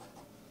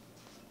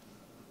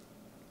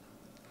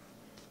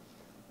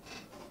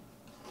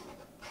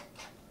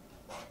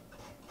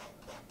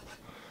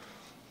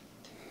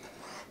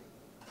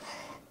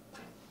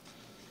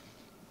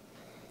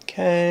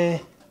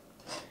 Okay.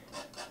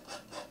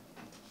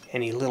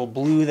 Any little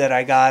blue that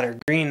I got or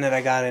green that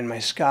I got in my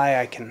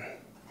sky, I can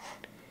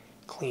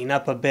clean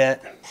up a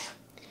bit.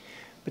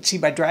 But see,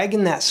 by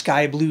dragging that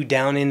sky blue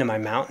down into my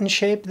mountain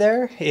shape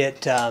there,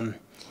 it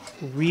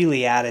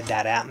really added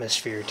that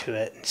atmosphere to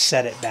it and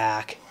set it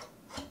back.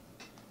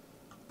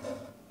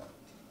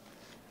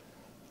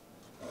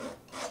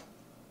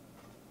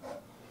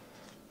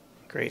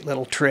 Great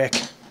little trick.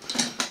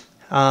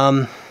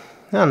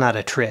 No, not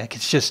a trick.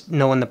 It's just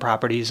knowing the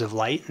properties of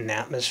light and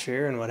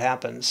atmosphere and what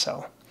happens.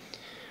 So,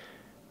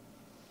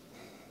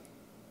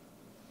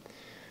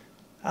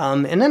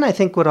 and then I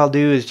think what I'll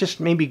do is just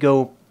maybe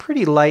go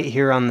pretty light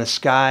here on the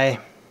sky,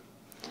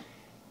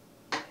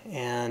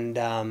 and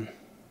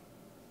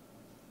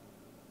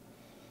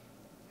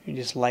you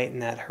just lighten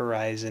that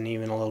horizon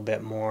even a little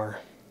bit more.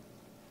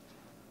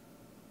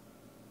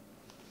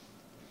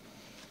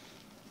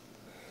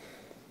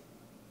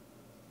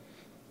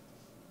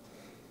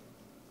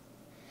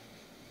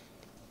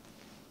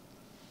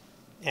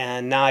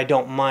 And now I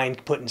don't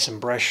mind putting some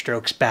brush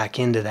strokes back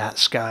into that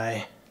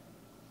sky.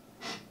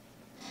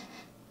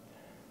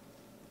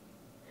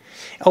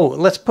 Oh,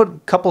 let's put a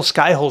couple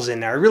sky holes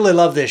in there. I really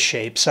love this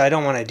shape, so I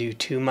don't want to do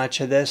too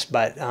much of this,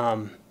 but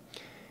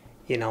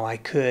you know, I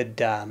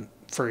could,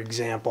 for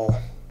example,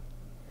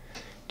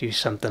 do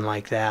something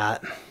like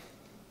that.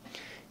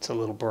 It's a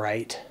little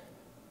bright.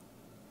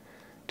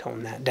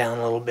 Tone that down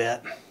a little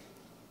bit.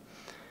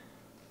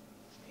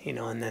 You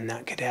know, and then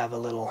that could have a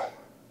little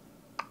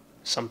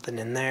something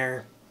in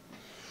there.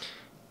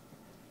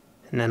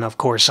 And then of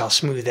course I'll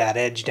smooth that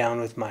edge down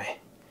with my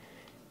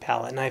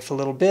palette knife a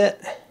little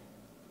bit.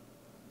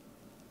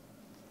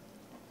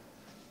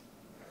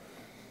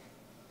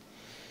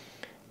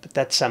 But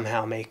that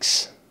somehow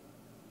makes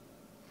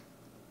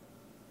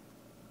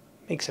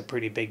a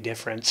pretty big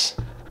difference.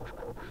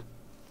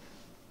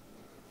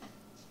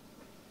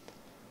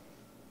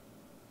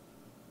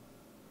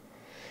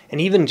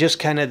 And even just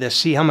kind of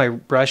see how my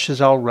brush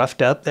is all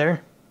roughed up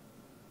there?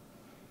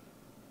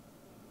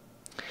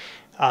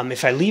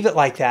 If I leave it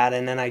like that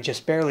and then I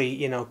just barely,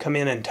 you know, come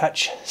in and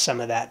touch some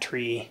of that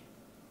tree,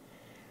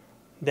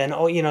 then,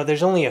 oh, you know,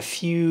 there's only a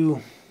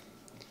few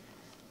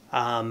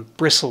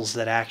bristles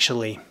that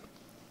actually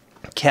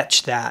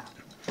catch that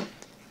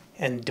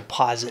and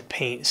deposit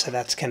paint, so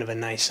that's kind of a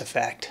nice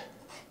effect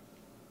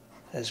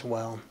as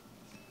well.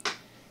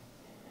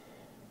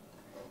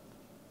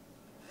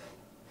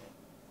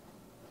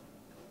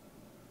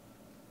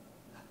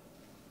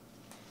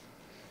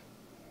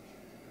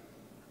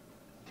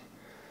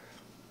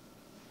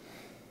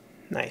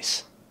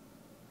 Nice.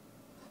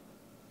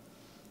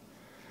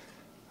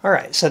 All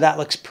right, so that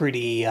looks pretty,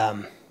 you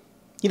know,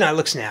 it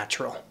looks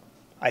natural,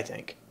 I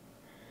think.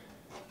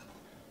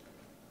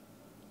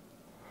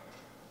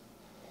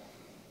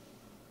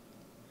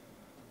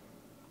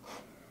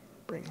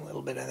 Bring a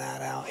little bit of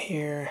that out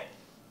here.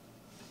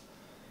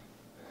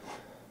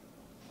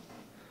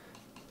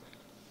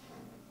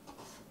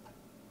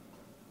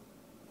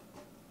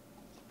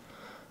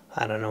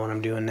 I don't know what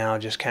I'm doing now,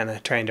 just kind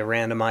of trying to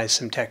randomize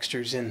some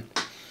textures in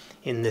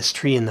this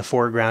tree in the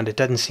foreground. It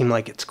doesn't seem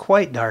like it's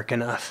quite dark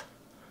enough.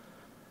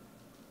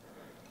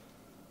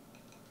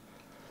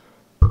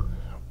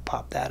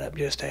 Pop that up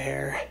just a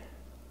hair.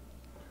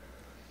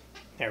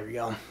 There we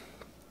go.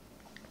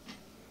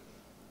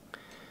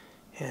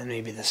 And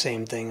maybe the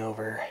same thing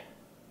over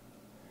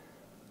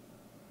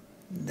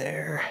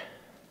there.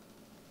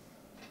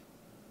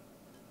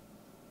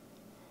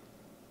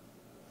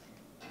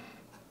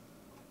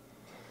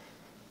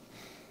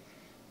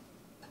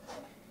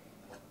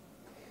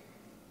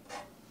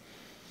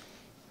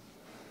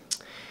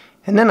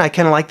 And then I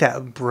kind of like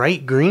that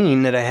bright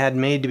green that I had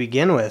made to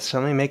begin with, so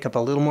let me make up a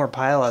little more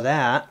pile of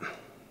that.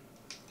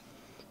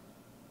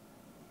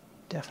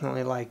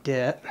 Definitely liked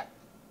it.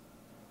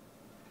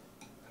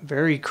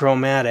 Very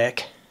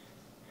chromatic.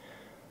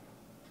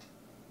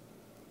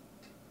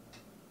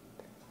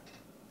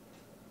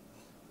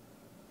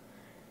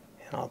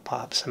 And I'll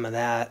pop some of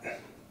that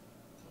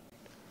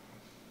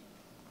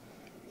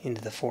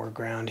into the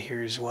foreground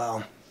here as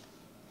well.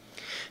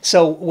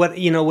 So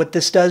what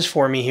this does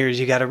for me here is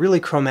you got a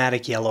really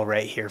chromatic yellow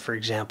right here, for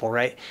example,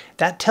 right?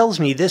 That tells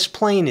me this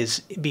plane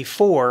is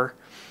before,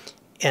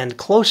 and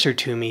closer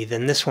to me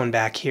than this one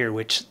back here,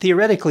 which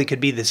theoretically could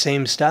be the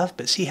same stuff,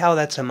 but see how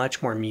that's a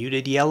much more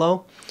muted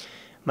yellow,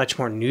 much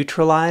more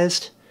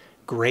neutralized,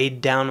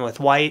 grayed down with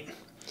white.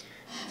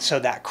 So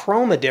that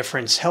chroma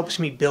difference helps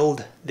me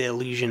build the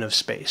illusion of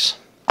space.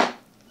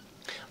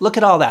 Look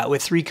at all that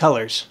with 3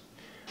 colors.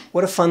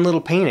 What a fun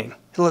little painting.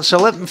 So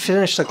let me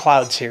finish the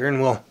clouds here,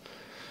 and we'll,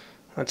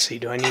 let's see,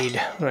 what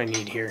do I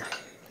need here?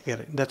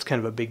 That's kind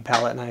of a big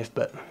palette knife,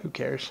 but who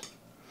cares?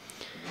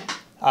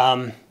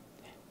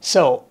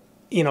 So,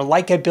 you know,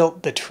 like I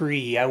built the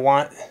tree, I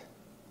want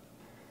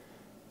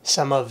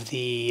some of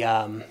the,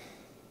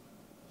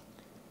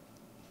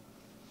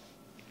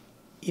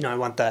 you know, I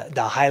want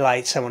the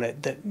highlights. I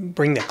want to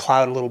bring the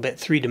cloud a little bit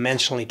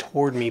 3-dimensionally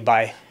toward me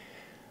by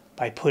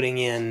putting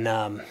in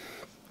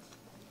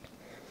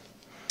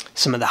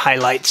some of the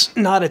highlights,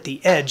 not at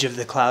the edge of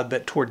the cloud,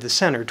 but toward the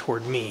center,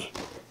 toward me.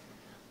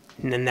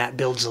 And then that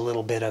builds a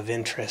little bit of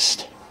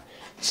interest.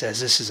 It says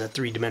this is a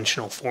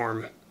 3-dimensional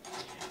form.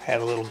 I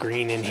have a little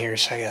green in here,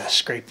 so I gotta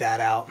scrape that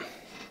out.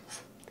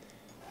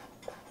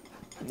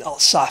 I'll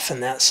soften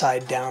that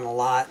side down a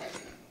lot.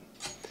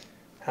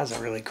 Has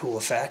a really cool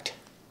effect.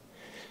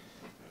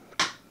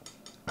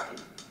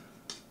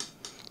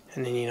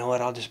 And then you know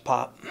what, I'll just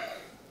pop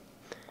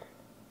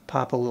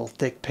a little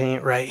thick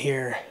paint right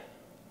here.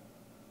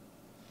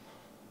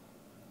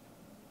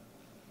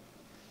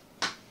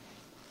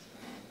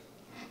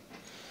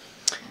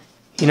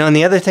 You know, and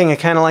the other thing I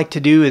kind of like to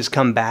do is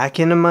come back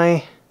into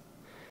my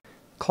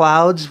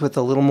clouds with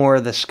a little more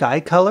of the sky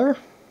color.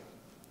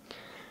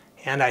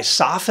 And I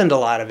softened a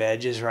lot of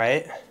edges,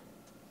 right?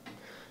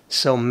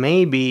 So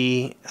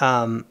maybe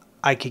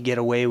I could get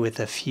away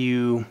with a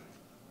few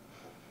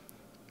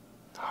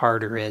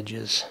harder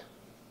edges.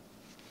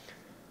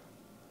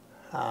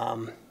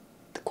 The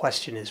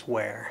question is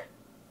where.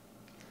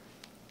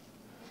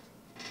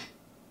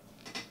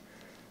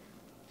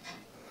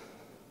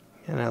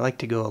 And I like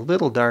to go a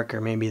little darker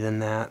maybe than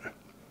that.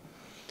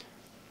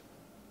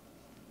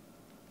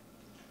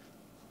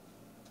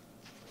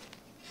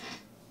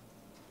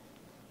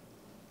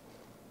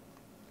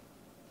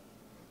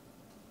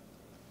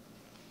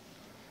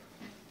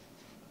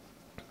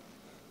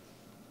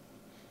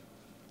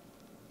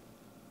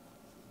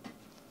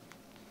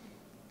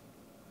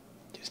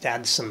 Just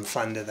add some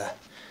fun to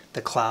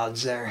the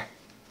clouds there.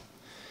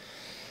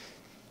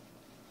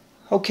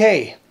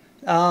 Okay.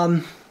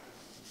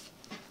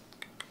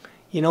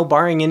 You know,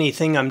 barring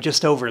anything I'm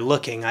just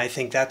overlooking, I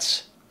think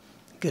that's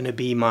going to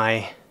be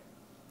my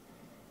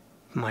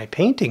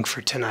painting for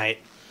tonight.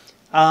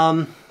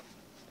 Let's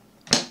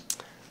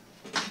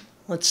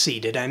see,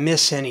 did I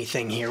miss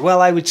anything here? Well,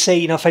 I would say,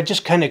 you know, if I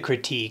just kind of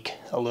critique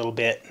a little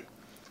bit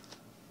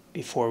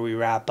before we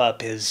wrap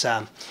up is,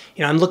 you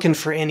know, I'm looking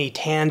for any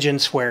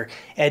tangents where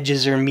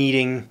edges are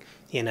meeting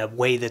in a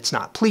way that's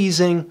not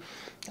pleasing.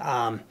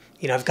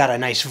 You know, I've got a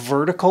nice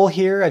vertical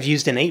here. I've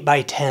used an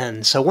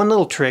 8x10. So one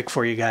little trick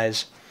for you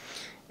guys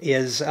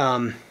is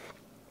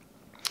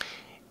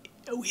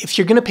if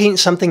you're going to paint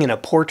something in a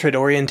portrait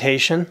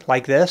orientation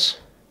like this,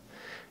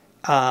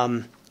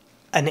 an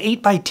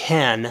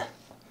 8x10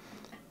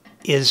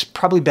 is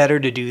probably better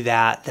to do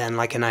that than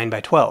like a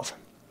 9x12.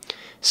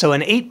 So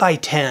an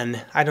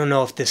 8x10, I don't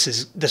know if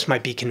this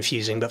might be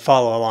confusing, but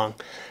follow along.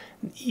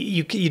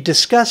 You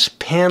discuss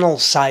panel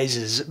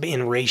sizes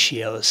in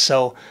ratios.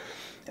 So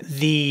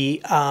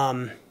the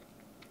an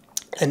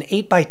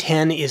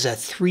 8x10 is a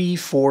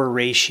 3-4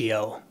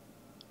 ratio.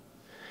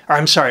 Or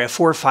I'm sorry, a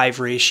 4-5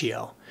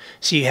 ratio.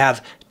 So you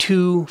have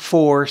 2,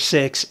 4,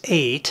 6,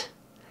 8.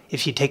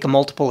 If you take a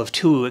multiple of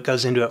 2, it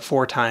goes into it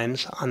 4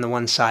 times on the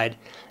one side,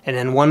 and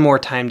then one more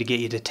time to get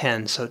you to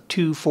 10. So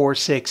 2, 4,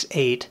 6,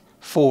 8,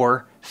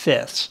 4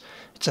 fifths.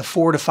 It's a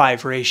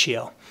 4-to-5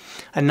 ratio.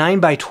 A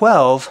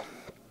 9x12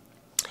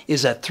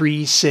 is a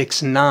 3,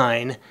 6,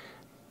 9,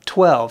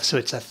 12. So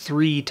it's a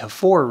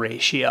 3-to-4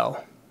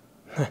 ratio.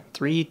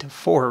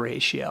 3-to-4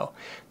 ratio.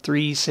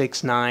 3,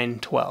 6, 9,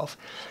 12.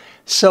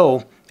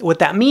 So what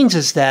that means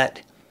is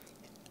that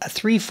a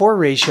 3-4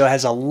 ratio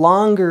has a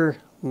longer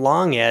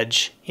long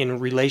edge in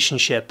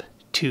relationship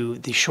to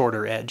the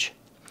shorter edge.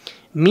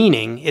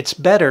 Meaning it's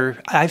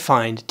better, I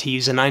find, to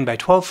use a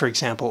 9x12, for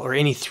example, or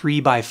any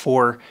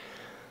 3x4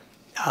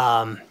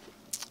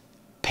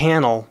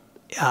 panel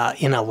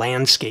in a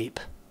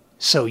landscape.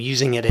 So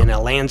using it in a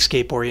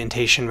landscape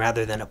orientation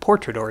rather than a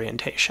portrait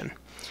orientation.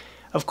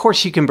 Of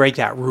course, you can break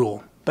that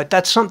rule, but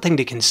that's something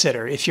to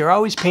consider. If you're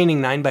always painting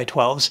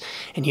 9x12s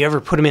and you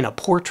ever put them in a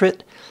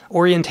portrait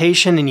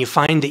orientation and you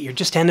find that you're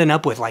just ending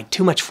up with like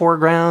too much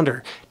foreground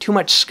or too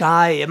much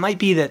sky, it might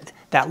be that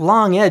that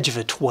long edge of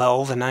a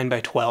 12, a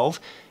 9x12,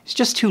 is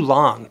just too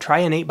long. Try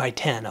an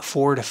 8x10, a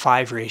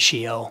 4-to-5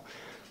 ratio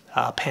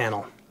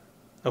panel.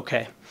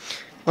 Okay,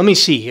 let me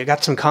see. I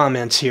got some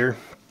comments here.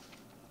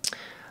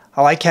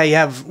 I like how you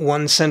have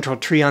one central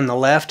tree on the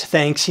left.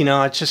 Thanks, you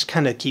know, it just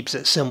kind of keeps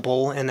it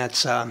simple, and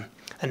that's a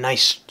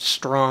nice,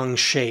 strong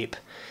shape.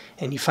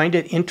 And you find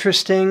it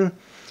interesting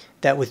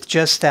that with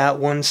just that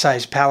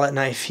one-size palette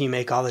knife, you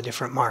make all the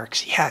different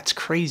marks. Yeah, it's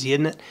crazy,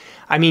 isn't it?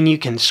 I mean, you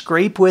can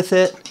scrape with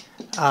it.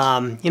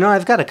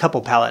 I've got a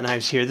couple palette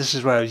knives here. This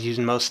is what I was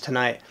using most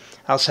tonight.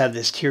 I also have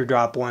this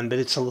teardrop one, but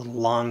it's a little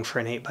long for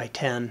an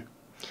 8x10.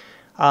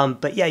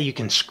 But yeah, you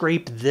can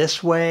scrape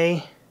this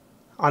way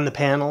on the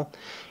panel.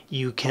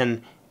 You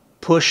can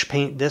push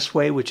paint this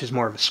way, which is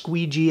more of a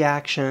squeegee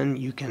action.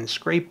 You can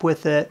scrape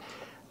with it.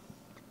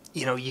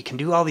 You can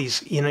do all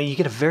these, you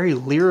get a very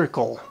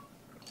lyrical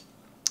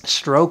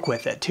stroke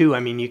with it too. I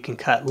mean, you can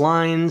cut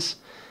lines.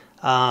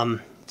 It's a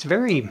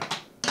very,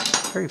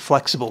 very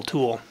flexible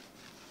tool.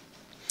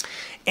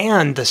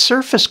 And the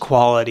surface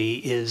quality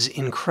is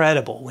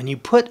incredible. When you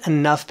put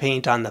enough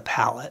paint on the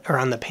palette or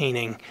on the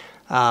painting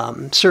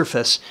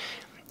surface,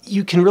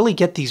 you can really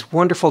get these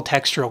wonderful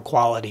textural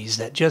qualities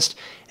that just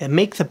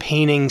make the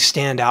painting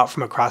stand out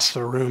from across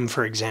the room,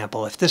 for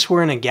example. If this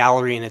were in a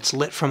gallery and it's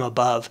lit from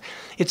above,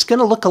 it's going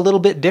to look a little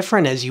bit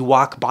different as you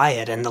walk by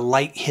it, and the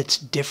light hits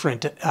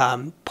different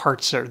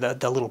parts or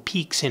the little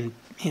peaks in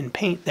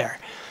paint there.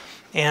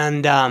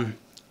 And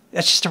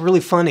that's just a really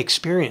fun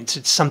experience.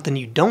 It's something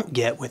you don't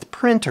get with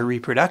print or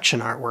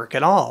reproduction artwork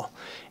at all.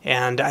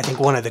 And I think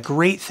one of the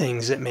great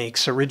things that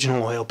makes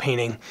original oil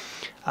painting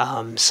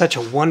such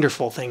a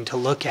wonderful thing to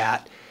look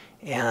at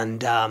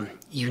and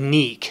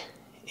unique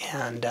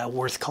and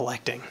worth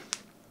collecting.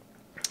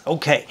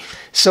 Okay,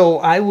 so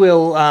I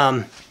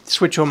will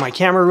switch on my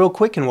camera real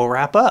quick and we'll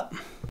wrap up.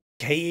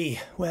 Okay,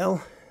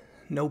 well,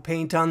 no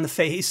paint on the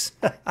face.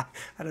 I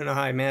don't know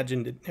how I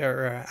imagined it,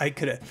 or I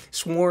could have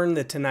sworn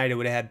that tonight I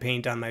would have had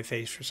paint on my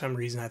face. For some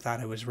reason, I thought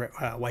I was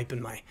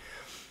wiping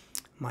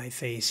my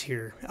face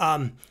here.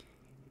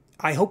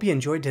 I hope you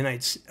enjoyed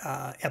tonight's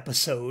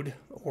episode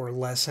or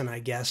lesson, I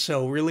guess.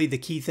 So really the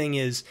key thing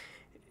is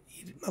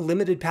a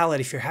limited palette.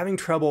 If you're having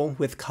trouble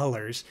with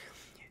colors,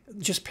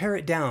 just pare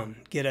it down.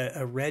 Get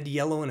a red,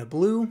 yellow, and a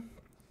blue.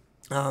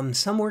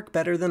 Some work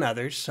better than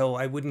others, so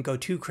I wouldn't go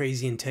too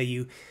crazy until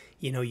you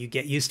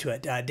get used to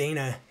it.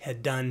 Dana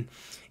had done,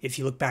 if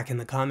you look back in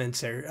the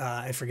comments there,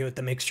 I forget what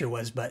the mixture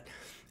was, but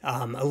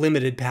a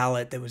limited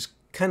palette that was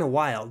kind of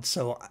wild.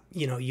 So,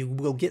 you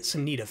will get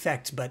some neat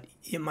effects, but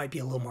it might be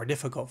a little more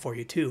difficult for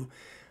you too.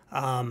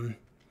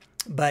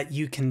 But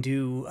you can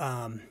do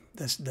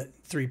the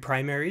 3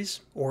 primaries,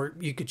 or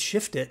you could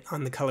shift it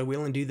on the color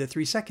wheel and do the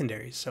 3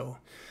 secondaries. So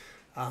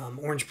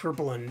orange,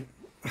 purple, and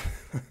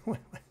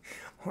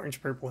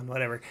orange, purple, and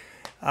whatever.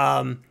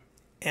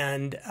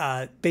 And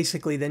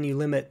basically then you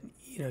limit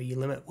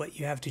what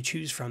you have to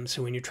choose from.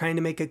 So when you're trying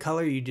to make a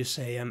color, you just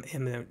say,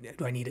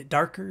 do I need it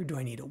darker? Do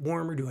I need it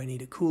warmer? Do I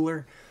need it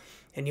cooler?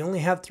 And you only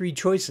have 3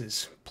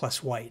 choices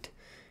plus white.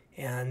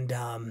 And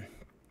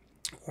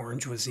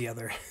orange was the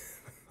other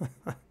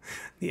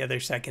the other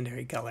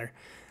secondary color.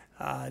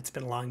 It's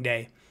been a long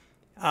day.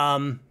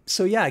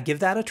 So yeah, give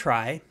that a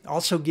try.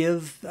 Also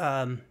give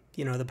the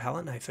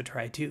palette knife a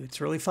try too.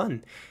 It's really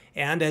fun.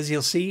 And as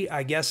you'll see,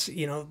 I guess,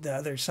 the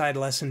other side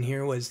lesson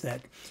here was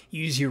that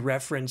use your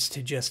reference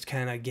to just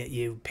kind of get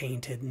you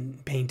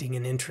painting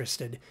and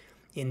interested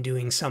in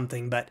doing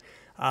something. But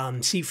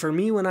see, for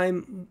me, when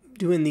I'm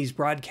doing these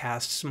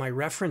broadcasts, my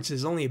reference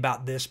is only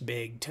about this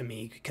big to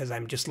me because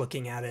I'm just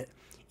looking at it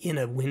in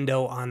a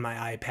window on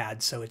my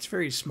iPad. So it's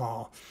very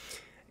small.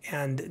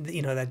 And,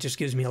 that just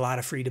gives me a lot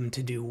of freedom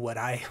to do what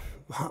I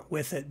want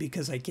with it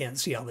because I can't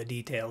see all the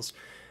details.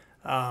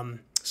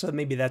 So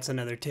maybe that's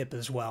another tip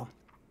as well.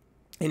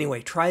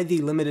 Anyway, try the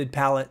limited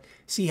palette,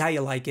 see how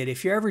you like it.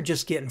 If you're ever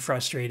just getting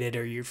frustrated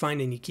or you're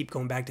finding you keep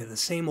going back to the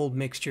same old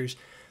mixtures,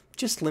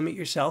 just limit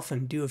yourself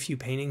and do a few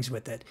paintings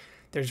with it.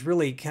 There's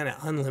really kind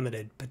of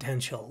unlimited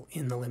potential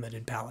in the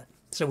limited palette.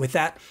 So with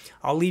that,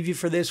 I'll leave you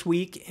for this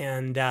week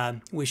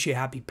and wish you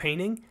happy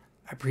painting.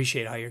 I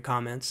appreciate all your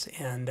comments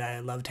and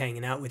I loved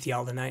hanging out with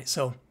y'all tonight.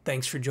 So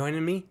thanks for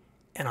joining me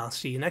and I'll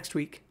see you next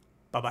week.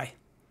 Bye-bye.